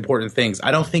most important things,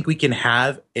 I don't think we can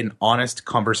have an honest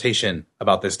conversation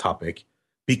about this topic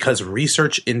because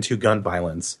research into gun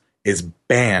violence is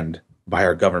banned by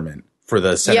our government for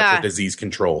the Center for Disease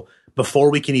Control.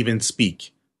 Before we can even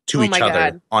speak to each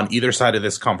other on either side of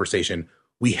this conversation,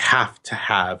 we have to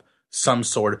have some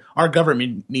sort. Our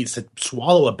government needs to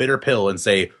swallow a bitter pill and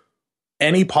say,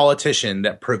 any politician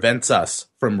that prevents us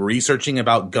from researching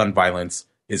about gun violence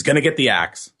is going to get the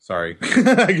axe. Sorry.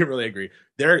 I can really agree.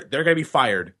 They're going to be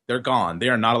fired. They're gone. They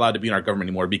are not allowed to be in our government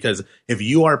anymore, because if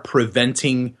you are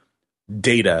preventing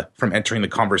data from entering the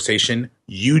conversation,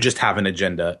 you just have an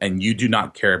agenda and you do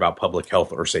not care about public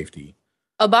health or safety.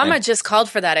 Obama just called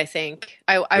for that, I think.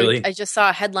 Really? I just saw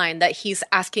a headline that he's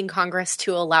asking Congress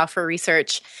to allow for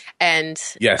research, and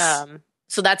yes.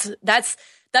 So that's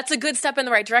that's a good step in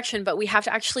the right direction, but we have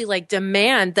to actually like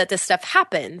demand that this stuff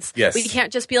happens. Yes. We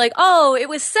can't just be like, oh, it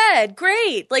was said,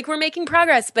 great, like we're making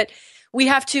progress, but we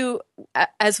have to,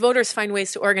 as voters, find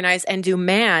ways to organize and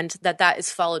demand that that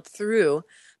is followed through,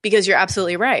 because you're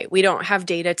absolutely right. We don't have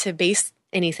data to base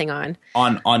anything on.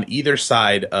 On either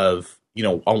side of,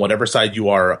 on whatever side you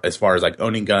are, as far as like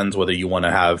owning guns, whether you want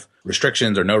to have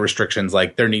restrictions or no restrictions,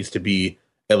 like there needs to be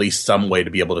at least some way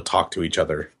to be able to talk to each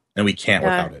other. And we can't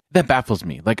without it. That baffles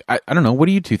me. Like, I don't know. What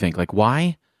do you two think? Like,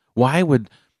 why would,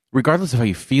 regardless of how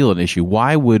you feel an issue,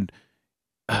 why would,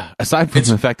 aside from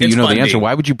the fact that you know the answer,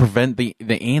 why would you prevent the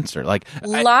answer? Like,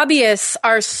 lobbyists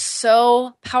are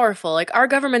so powerful. Like, our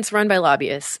government's run by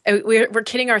lobbyists. We're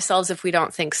kidding ourselves if we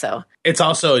don't think so. It's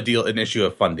also an issue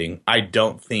of funding. I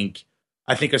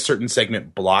think a certain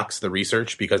segment blocks the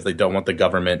research because they don't want the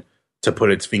government to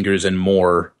put its fingers in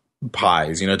more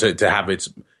pies,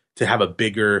 to have a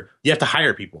bigger, you have to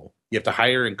hire people. You have to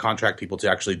hire and contract people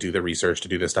to actually do the research, to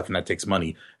do this stuff, and that takes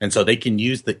money. And so they can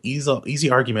use the easy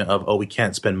argument of, we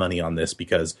can't spend money on this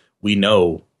because we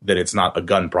know that it's not a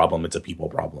gun problem, it's a people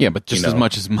problem. Yeah, but just as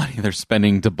much as money they're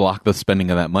spending to block the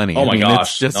spending of that money. Oh my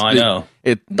gosh, I know.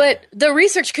 But the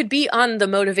research could be on the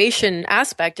motivation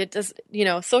aspect. It does,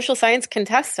 social science can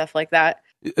test stuff like that.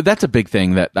 That's a big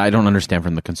thing that I don't understand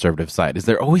from the conservative side, is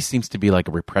there always seems to be like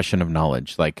a repression of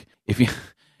knowledge. Like, if you...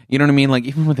 You know what I mean? Like,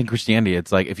 even within Christianity,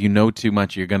 it's like, if you know too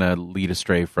much, you're going to lead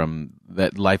astray from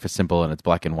that life is simple and it's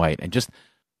black and white. And just,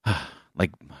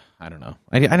 like, I don't know.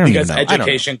 I don't even know. Because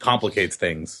education complicates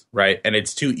things, right? And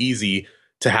it's too easy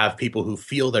to have people who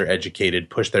feel they're educated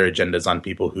push their agendas on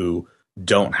people who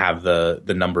don't have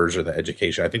the numbers or the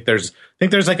education. I think there's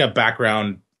like a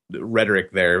background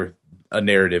rhetoric there, a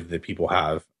narrative that people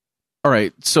have. All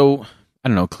right. So, I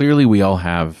don't know. Clearly, we all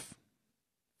have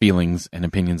feelings and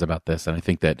opinions about this, and I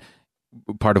think that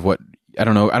part of what I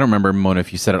don't remember, Mona,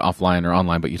 if you said it offline or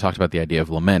online, but you talked about the idea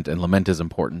of lament, and lament is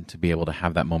important to be able to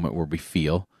have that moment where we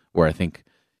feel, where I think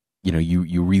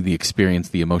you really experience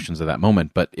the emotions of that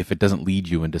moment. But if it doesn't lead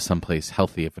you into someplace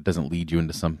healthy, if it doesn't lead you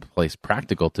into someplace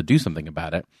practical to do something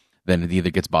about it, then it either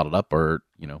gets bottled up, or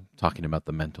talking about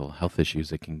the mental health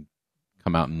issues, it can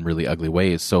come out in really ugly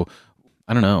ways. So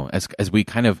I don't know, as we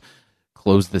kind of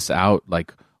close this out,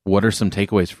 like, what are some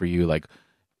takeaways for you? Like,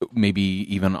 maybe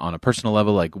even on a personal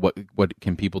level, like what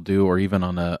can people do, or even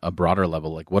on a broader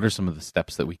level, like what are some of the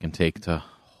steps that we can take to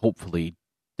hopefully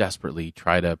desperately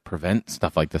try to prevent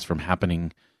stuff like this from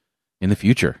happening in the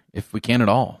future, if we can at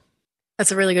all?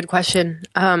 That's a really good question.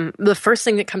 The first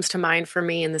thing that comes to mind for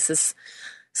me, and this is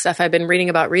stuff I've been reading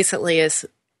about recently, is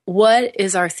what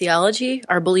is our theology,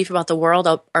 our belief about the world,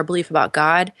 our belief about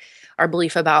God, our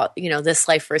belief about, this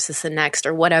life versus the next,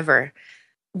 or whatever.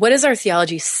 What does our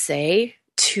theology say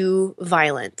to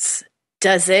violence?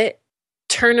 Does it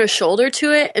turn a shoulder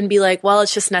to it and be like, well,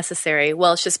 it's just necessary.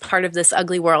 Well, it's just part of this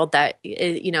ugly world that,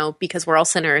 because we're all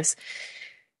sinners.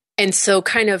 And so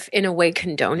kind of in a way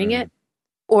condoning it?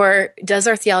 Or does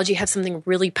our theology have something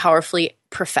really powerfully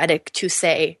prophetic to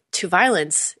say to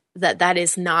violence, that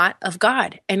is not of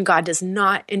God, and God does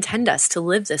not intend us to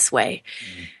live this way?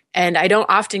 And I don't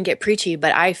often get preachy,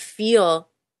 but I feel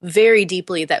very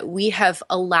deeply that we have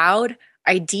allowed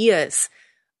ideas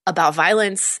about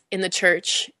violence in the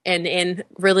church and in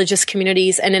religious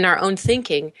communities and in our own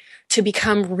thinking to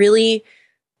become passé,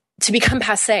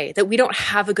 that we don't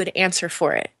have a good answer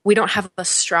for it. We don't have a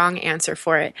strong answer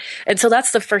for it. And so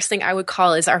that's the first thing I would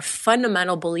call is our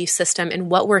fundamental belief system and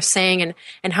what we're saying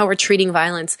and how we're treating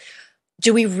violence.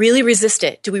 Do we really resist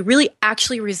it? Do we really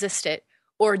actually resist it?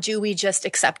 Or do we just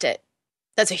accept it?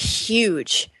 That's a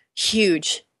huge,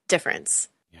 huge difference.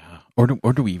 Yeah. Or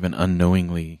do we even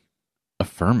unknowingly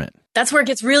affirm it? That's where it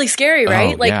gets really scary,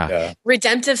 right? Yeah.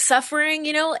 Redemptive suffering,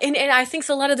 and I think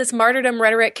a lot of this martyrdom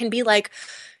rhetoric can be like,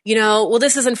 well,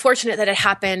 this is unfortunate that it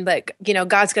happened, but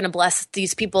God's going to bless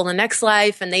these people in the next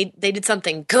life, and they did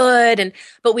something good.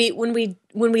 But when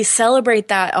we celebrate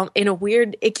that in a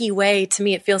weird, icky way, to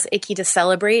me, it feels icky to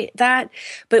celebrate that.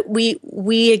 But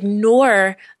we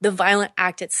ignore the violent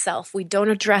act itself. We don't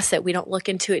address it. We don't look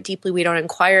into it deeply. We don't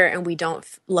inquire, and we don't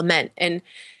lament. And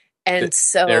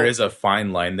so there is a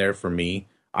fine line there for me.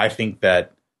 I think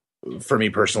that for me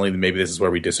personally, maybe this is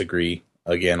where we disagree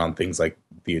again on things like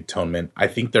the atonement. I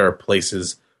think there are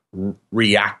places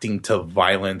reacting to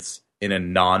violence in a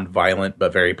non-violent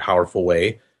but very powerful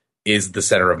way is the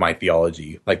center of my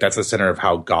theology. Like, that's the center of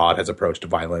how God has approached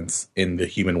violence in the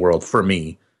human world. For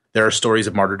me, there are stories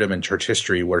of martyrdom in church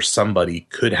history where somebody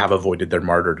could have avoided their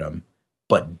martyrdom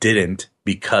but didn't,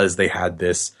 because they had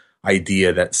this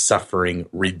idea that suffering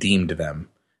redeemed them.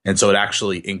 And so it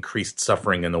actually increased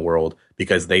suffering in the world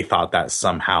because they thought that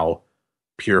somehow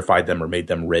purified them or made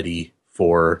them ready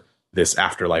for this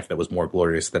afterlife that was more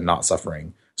glorious than not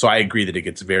suffering. So I agree that it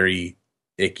gets very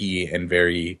icky and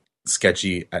very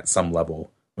sketchy at some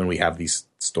level when we have these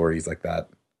stories like that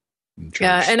in church.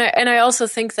 Yeah, and I also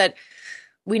think that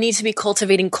we need to be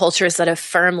cultivating cultures that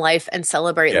affirm life and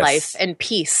celebrate life and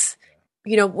peace.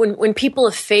 You know, when people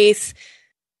of faith,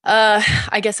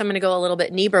 I guess I'm going to go a little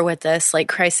bit Niebuhr with this, like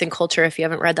Christ and Culture. If you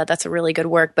haven't read that, that's a really good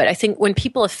work. But I think when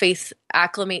people of faith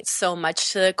acclimate so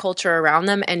much to the culture around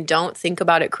them and don't think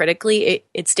about it critically,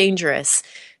 it's dangerous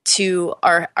to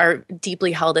our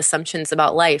deeply held assumptions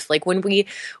about life. Like when we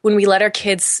let our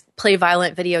kids play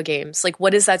violent video games, like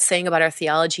what is that saying about our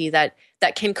theology that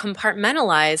can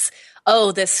compartmentalize,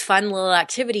 oh, this fun little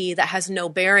activity that has no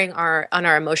bearing on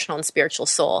our emotional and spiritual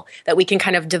soul, that we can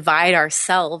kind of divide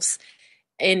ourselves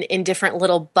in different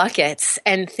little buckets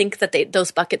and think that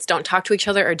those buckets don't talk to each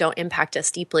other or don't impact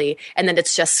us deeply. And then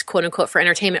it's just quote unquote for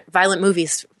entertainment. Violent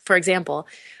movies, for example,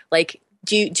 like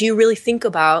do you really think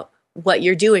about what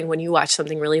you're doing when you watch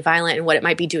something really violent and what it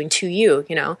might be doing to you,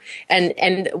 you know?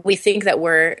 And we think that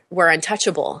we're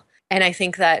untouchable. And I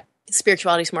think that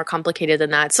spirituality is more complicated than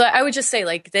that. So I would just say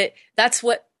like that's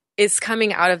what is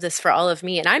coming out of this for all of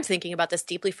me. And I'm thinking about this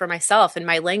deeply for myself and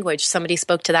my language. Somebody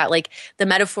spoke to that, like the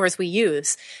metaphors we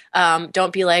use.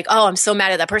 Don't be like, oh, I'm so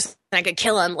mad at that person, I could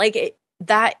kill him. Like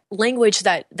that language,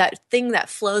 that thing that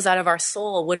flows out of our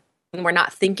soul when we're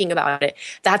not thinking about it,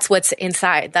 that's what's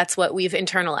inside. That's what we've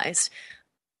internalized.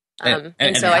 And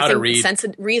so I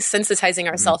think resensitizing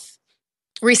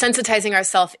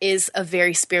ourselves is a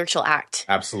very spiritual act.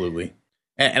 Absolutely.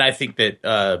 And I think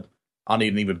that on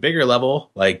an even bigger level,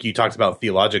 like you talked about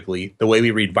theologically, the way we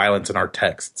read violence in our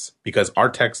texts, because our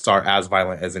texts are as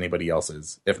violent as anybody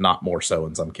else's, if not more so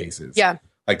in some cases. Yeah.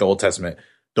 Like the Old Testament,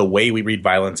 the way we read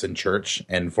violence in church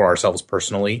and for ourselves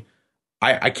personally,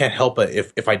 I can't help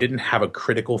it if I didn't have a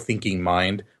critical thinking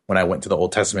mind when I went to the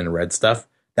Old Testament and read stuff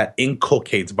that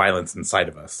inculcates violence inside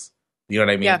of us. You know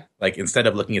what I mean? Yeah. Like instead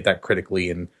of looking at that critically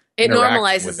and it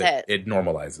normalizes it. It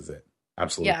normalizes it.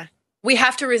 Absolutely. Yeah. We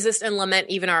have to resist and lament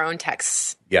even our own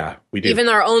texts. Yeah, we do. Even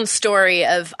our own story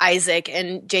of Isaac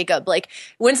and Jacob. Like,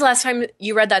 when's the last time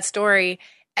you read that story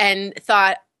and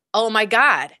thought, oh my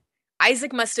God,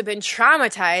 Isaac must have been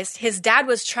traumatized. His dad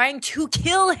was trying to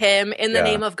kill him in the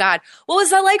name of God. What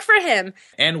was that like for him?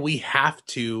 And we have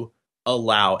to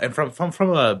allow, and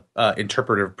from a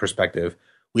interpretive perspective,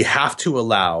 we have to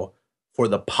allow for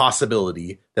the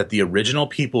possibility that the original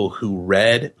people who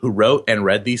wrote and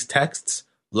read these texts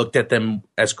looked at them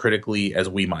as critically as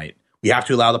we might. We have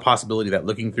to allow the possibility that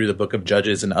looking through the book of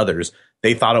Judges and others,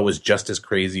 they thought it was just as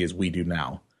crazy as we do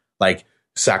now. Like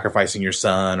sacrificing your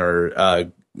son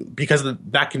or because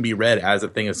that can be read as a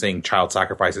thing of saying child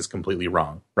sacrifice is completely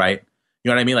wrong, right? You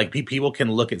know what I mean? Like people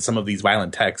can look at some of these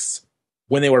violent texts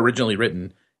when they were originally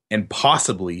written and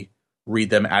possibly read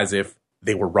them as if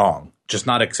they were wrong, just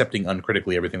not accepting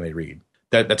uncritically everything they read.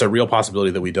 That's a real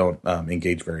possibility that we don't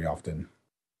engage very often.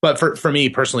 But for me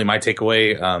personally, my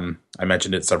takeaway, I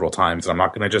mentioned it several times, and I'm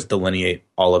not going to just delineate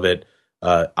all of it.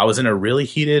 I was in a really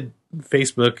heated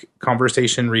Facebook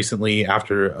conversation recently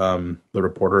after the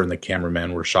reporter and the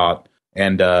cameraman were shot.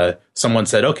 And someone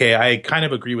said, okay, I kind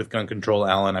of agree with gun control,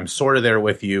 Alan. I'm sort of there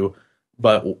with you.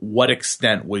 But what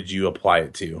extent would you apply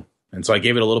it to? And so I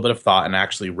gave it a little bit of thought and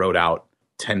actually wrote out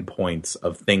 10 points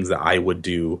of things that I would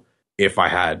do if I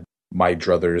had my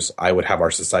druthers. I would have our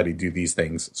society do these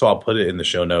things. So I'll put it in the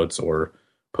show notes or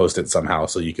post it somehow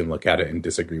so you can look at it and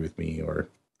disagree with me or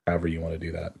however you want to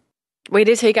do that. Way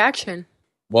to take action.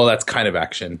 Well, that's kind of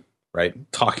action, right?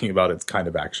 Talking about it's kind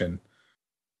of action.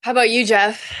 How about you,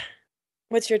 Jeff?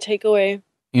 What's your takeaway?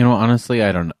 You know, honestly,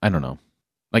 I don't know.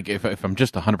 Like if I'm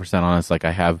just 100% honest, like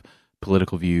I have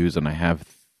political views and I have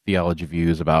theology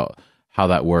views about how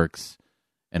that works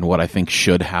and what I think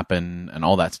should happen and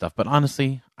all that stuff. But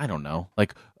honestly, I don't know.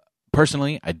 Like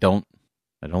personally, I don't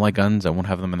like guns. I won't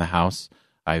have them in the house.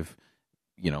 I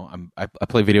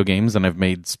play video games and I've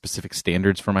made specific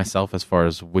standards for myself as far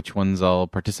as which ones I'll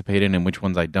participate in and which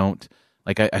ones I don't.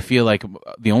 Like I feel like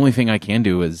the only thing I can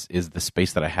do is the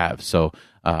space that I have. So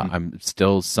I'm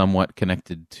still somewhat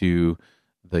connected to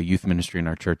the youth ministry in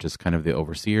our church as kind of the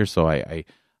overseer. So I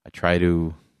try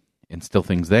to instill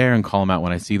things there and call them out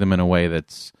when I see them in a way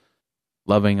that's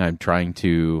loving. I'm trying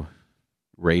to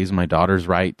raise my daughters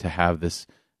right to have this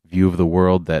view of the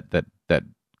world that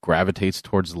gravitates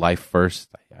towards life first.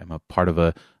 I'm a part of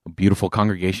a beautiful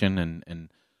congregation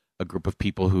and a group of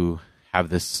people who have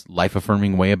this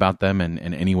life-affirming way about them, and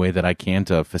any way that I can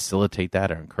to facilitate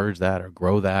that or encourage that or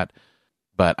grow that.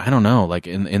 But I don't know, like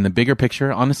in the bigger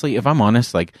picture, honestly, if I'm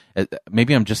honest, like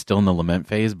maybe I'm just still in the lament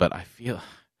phase, but I feel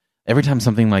every time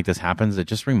something like this happens, it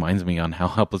just reminds me on how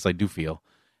helpless I do feel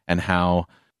and how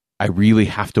I really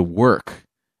have to work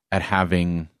at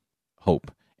having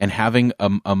hope, and having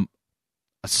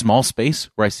a small space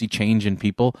where I see change in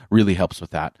people really helps with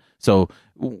that. So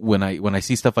when I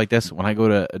see stuff like this, when I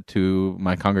go to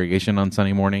my congregation on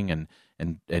Sunday morning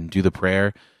and do the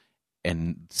prayer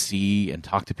and see and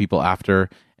talk to people after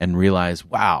and realize,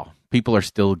 wow, people are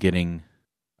still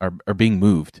are being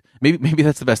moved. Maybe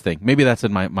that's the best thing. Maybe that's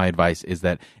my advice, is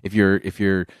that if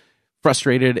you're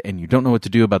frustrated and you don't know what to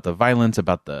do about the violence,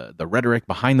 about the rhetoric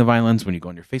behind the violence, when you go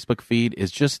on your Facebook feed,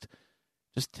 is just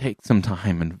take some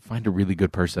time and find a really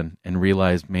good person and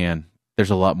realize, man,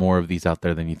 there's a lot more of these out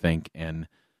there than you think. And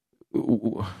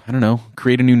I don't know,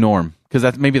 create a new norm. Because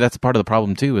that's part of the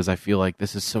problem too, is I feel like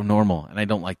this is so normal and I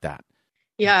don't like that.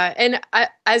 Yeah. And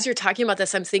as you're talking about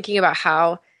this, I'm thinking about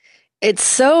how it's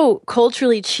so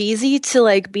culturally cheesy to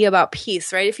like be about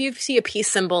peace, right? If you see a peace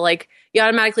symbol, like you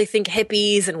automatically think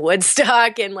hippies and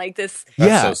Woodstock and like this.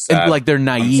 That's so sad. And like they're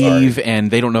naive and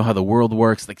they don't know how the world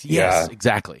works. Like, yes,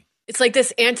 exactly. It's like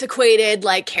this antiquated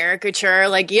like caricature,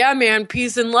 like, yeah, man,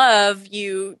 peace and love,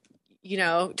 you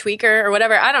know, tweaker or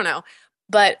whatever. I don't know.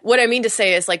 But what I mean to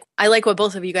say is, like, I like what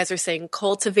both of you guys are saying,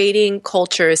 cultivating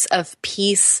cultures of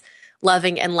peace,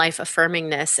 loving, and life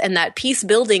affirmingness. And that peace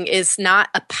building is not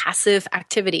a passive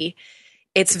activity.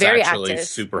 It's very actually active.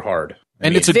 Super hard.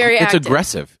 And it's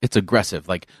aggressive. It's aggressive.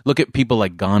 Like, look at people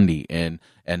like Gandhi and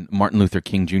Martin Luther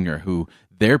King Jr., who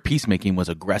their peacemaking was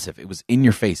aggressive. It was in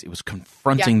your face. It was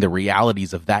confronting the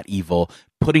realities of that evil,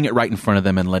 putting it right in front of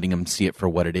them and letting them see it for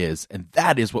what it is. And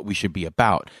that is what we should be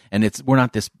about. And we're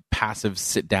not this passive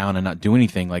sit down and not do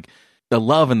anything. Like, the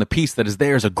love and the peace that is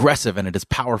there is aggressive and it is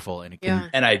powerful. And it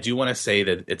can. And I do want to say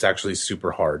that it's actually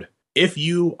super hard. If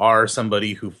you are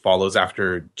somebody who follows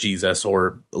after Jesus,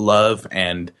 or love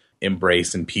and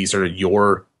embrace and peace are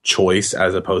your choice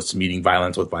as opposed to meeting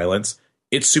violence with violence,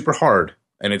 it's super hard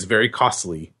and it's very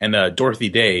costly. And Dorothy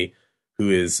Day, who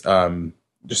is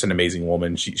just an amazing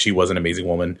woman, she was an amazing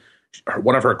woman.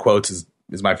 One of her quotes is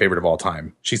my favorite of all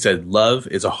time. She said, "Love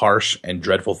is a harsh and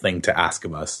dreadful thing to ask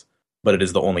of us, but it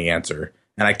is the only answer."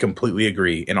 And I completely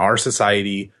agree. In our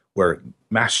society where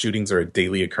mass shootings are a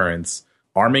daily occurrence,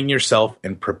 arming yourself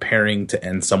and preparing to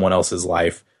end someone else's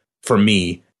life, for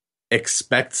me,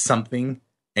 expects something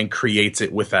and creates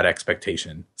it with that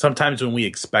expectation. Sometimes when we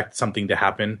expect something to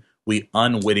happen, we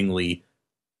unwittingly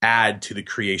add to the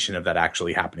creation of that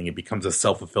actually happening. It becomes a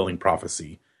self-fulfilling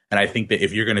prophecy. And I think that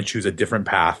if you're going to choose a different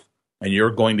path and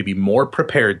you're going to be more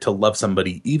prepared to love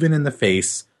somebody, even in the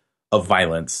face of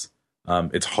violence,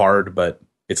 it's hard, but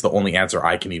it's the only answer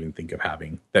I can even think of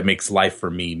having that makes life for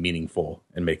me meaningful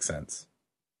and makes sense.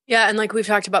 Yeah, and like we've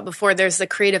talked about before, there's the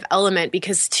creative element,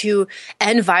 because to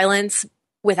end violence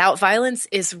without violence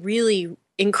is really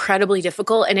incredibly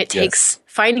difficult, and it takes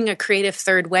finding a creative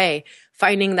third way,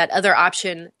 finding that other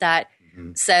option that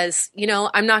says, you know,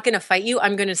 I'm not going to fight you.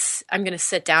 I'm going to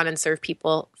sit down and serve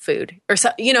people food, or so.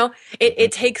 You know,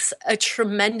 it takes a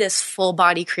tremendous full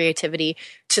body creativity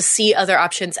to see other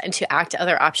options and to act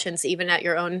other options, even at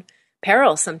your own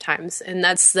peril sometimes. And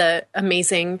that's the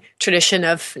amazing tradition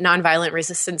of nonviolent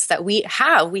resistance that we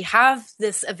have. We have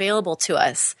this available to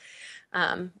us.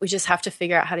 We just have to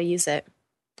figure out how to use it.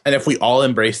 And if we all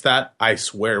embrace that, I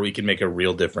swear we can make a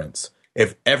real difference.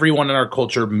 If everyone in our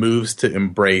culture moves to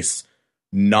embrace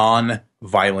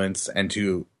non-violence and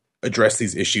to address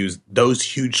these issues, those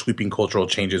huge sweeping cultural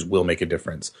changes will make a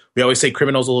difference. We always say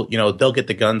criminals will, they'll get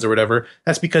the guns or whatever.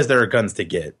 That's because there are guns to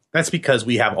get. That's because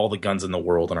we have all the guns in the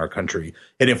world in our country.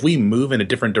 And if we move in a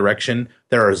different direction,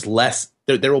 there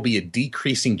will be a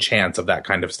decreasing chance of that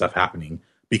kind of stuff happening,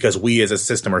 because we as a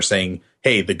system are saying,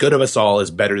 hey, the good of us all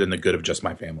is better than the good of just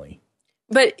my family.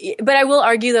 But I will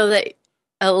argue, though, that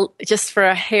just for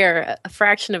a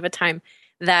fraction of a time,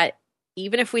 that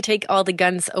even if we take all the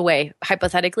guns away,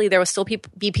 hypothetically, there will still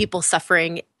be people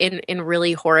suffering in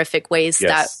really horrific ways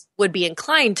that would be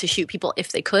inclined to shoot people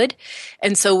if they could.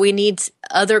 And so we need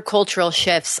other cultural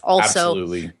shifts also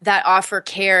that offer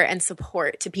care and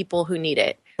support to people who need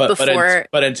it but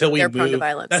until we move,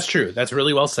 violence. That's true. That's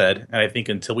really well said. And I think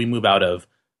until we move out of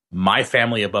my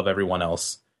family above everyone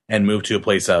else and move to a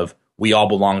place of we all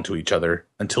belong to each other,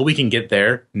 until we can get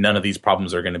there, none of these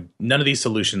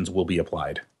solutions will be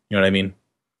applied. You know what I mean?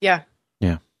 Yeah.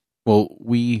 Yeah. Well,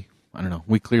 we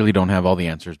clearly don't have all the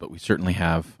answers, but we certainly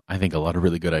have, I think, a lot of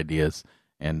really good ideas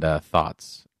and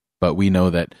thoughts. But we know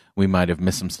that we might have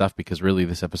missed some stuff because really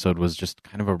this episode was just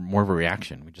kind of more of a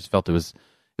reaction. We just felt it was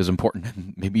important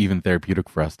and maybe even therapeutic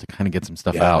for us to kind of get some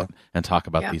stuff out and talk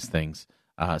about these things.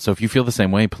 So if you feel the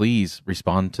same way, please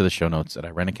respond to the show notes at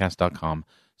irenicast.com.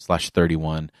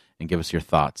 /31 and give us your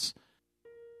thoughts.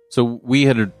 So we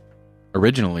had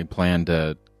originally planned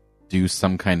to do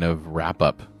some kind of wrap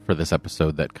up for this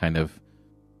episode that kind of,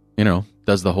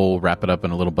 does the whole wrap it up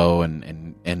in a little bow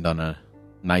and end on a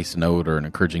nice note or an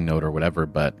encouraging note or whatever.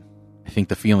 But I think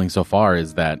the feeling so far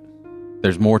is that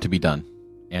there's more to be done.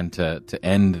 And to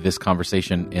end this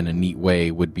conversation in a neat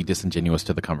way would be disingenuous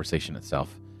to the conversation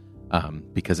itself,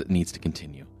 because it needs to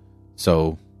continue.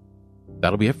 So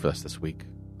that'll be it for us this week.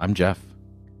 I'm Jeff.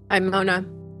 I'm Mona.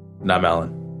 And I'm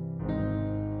Alan.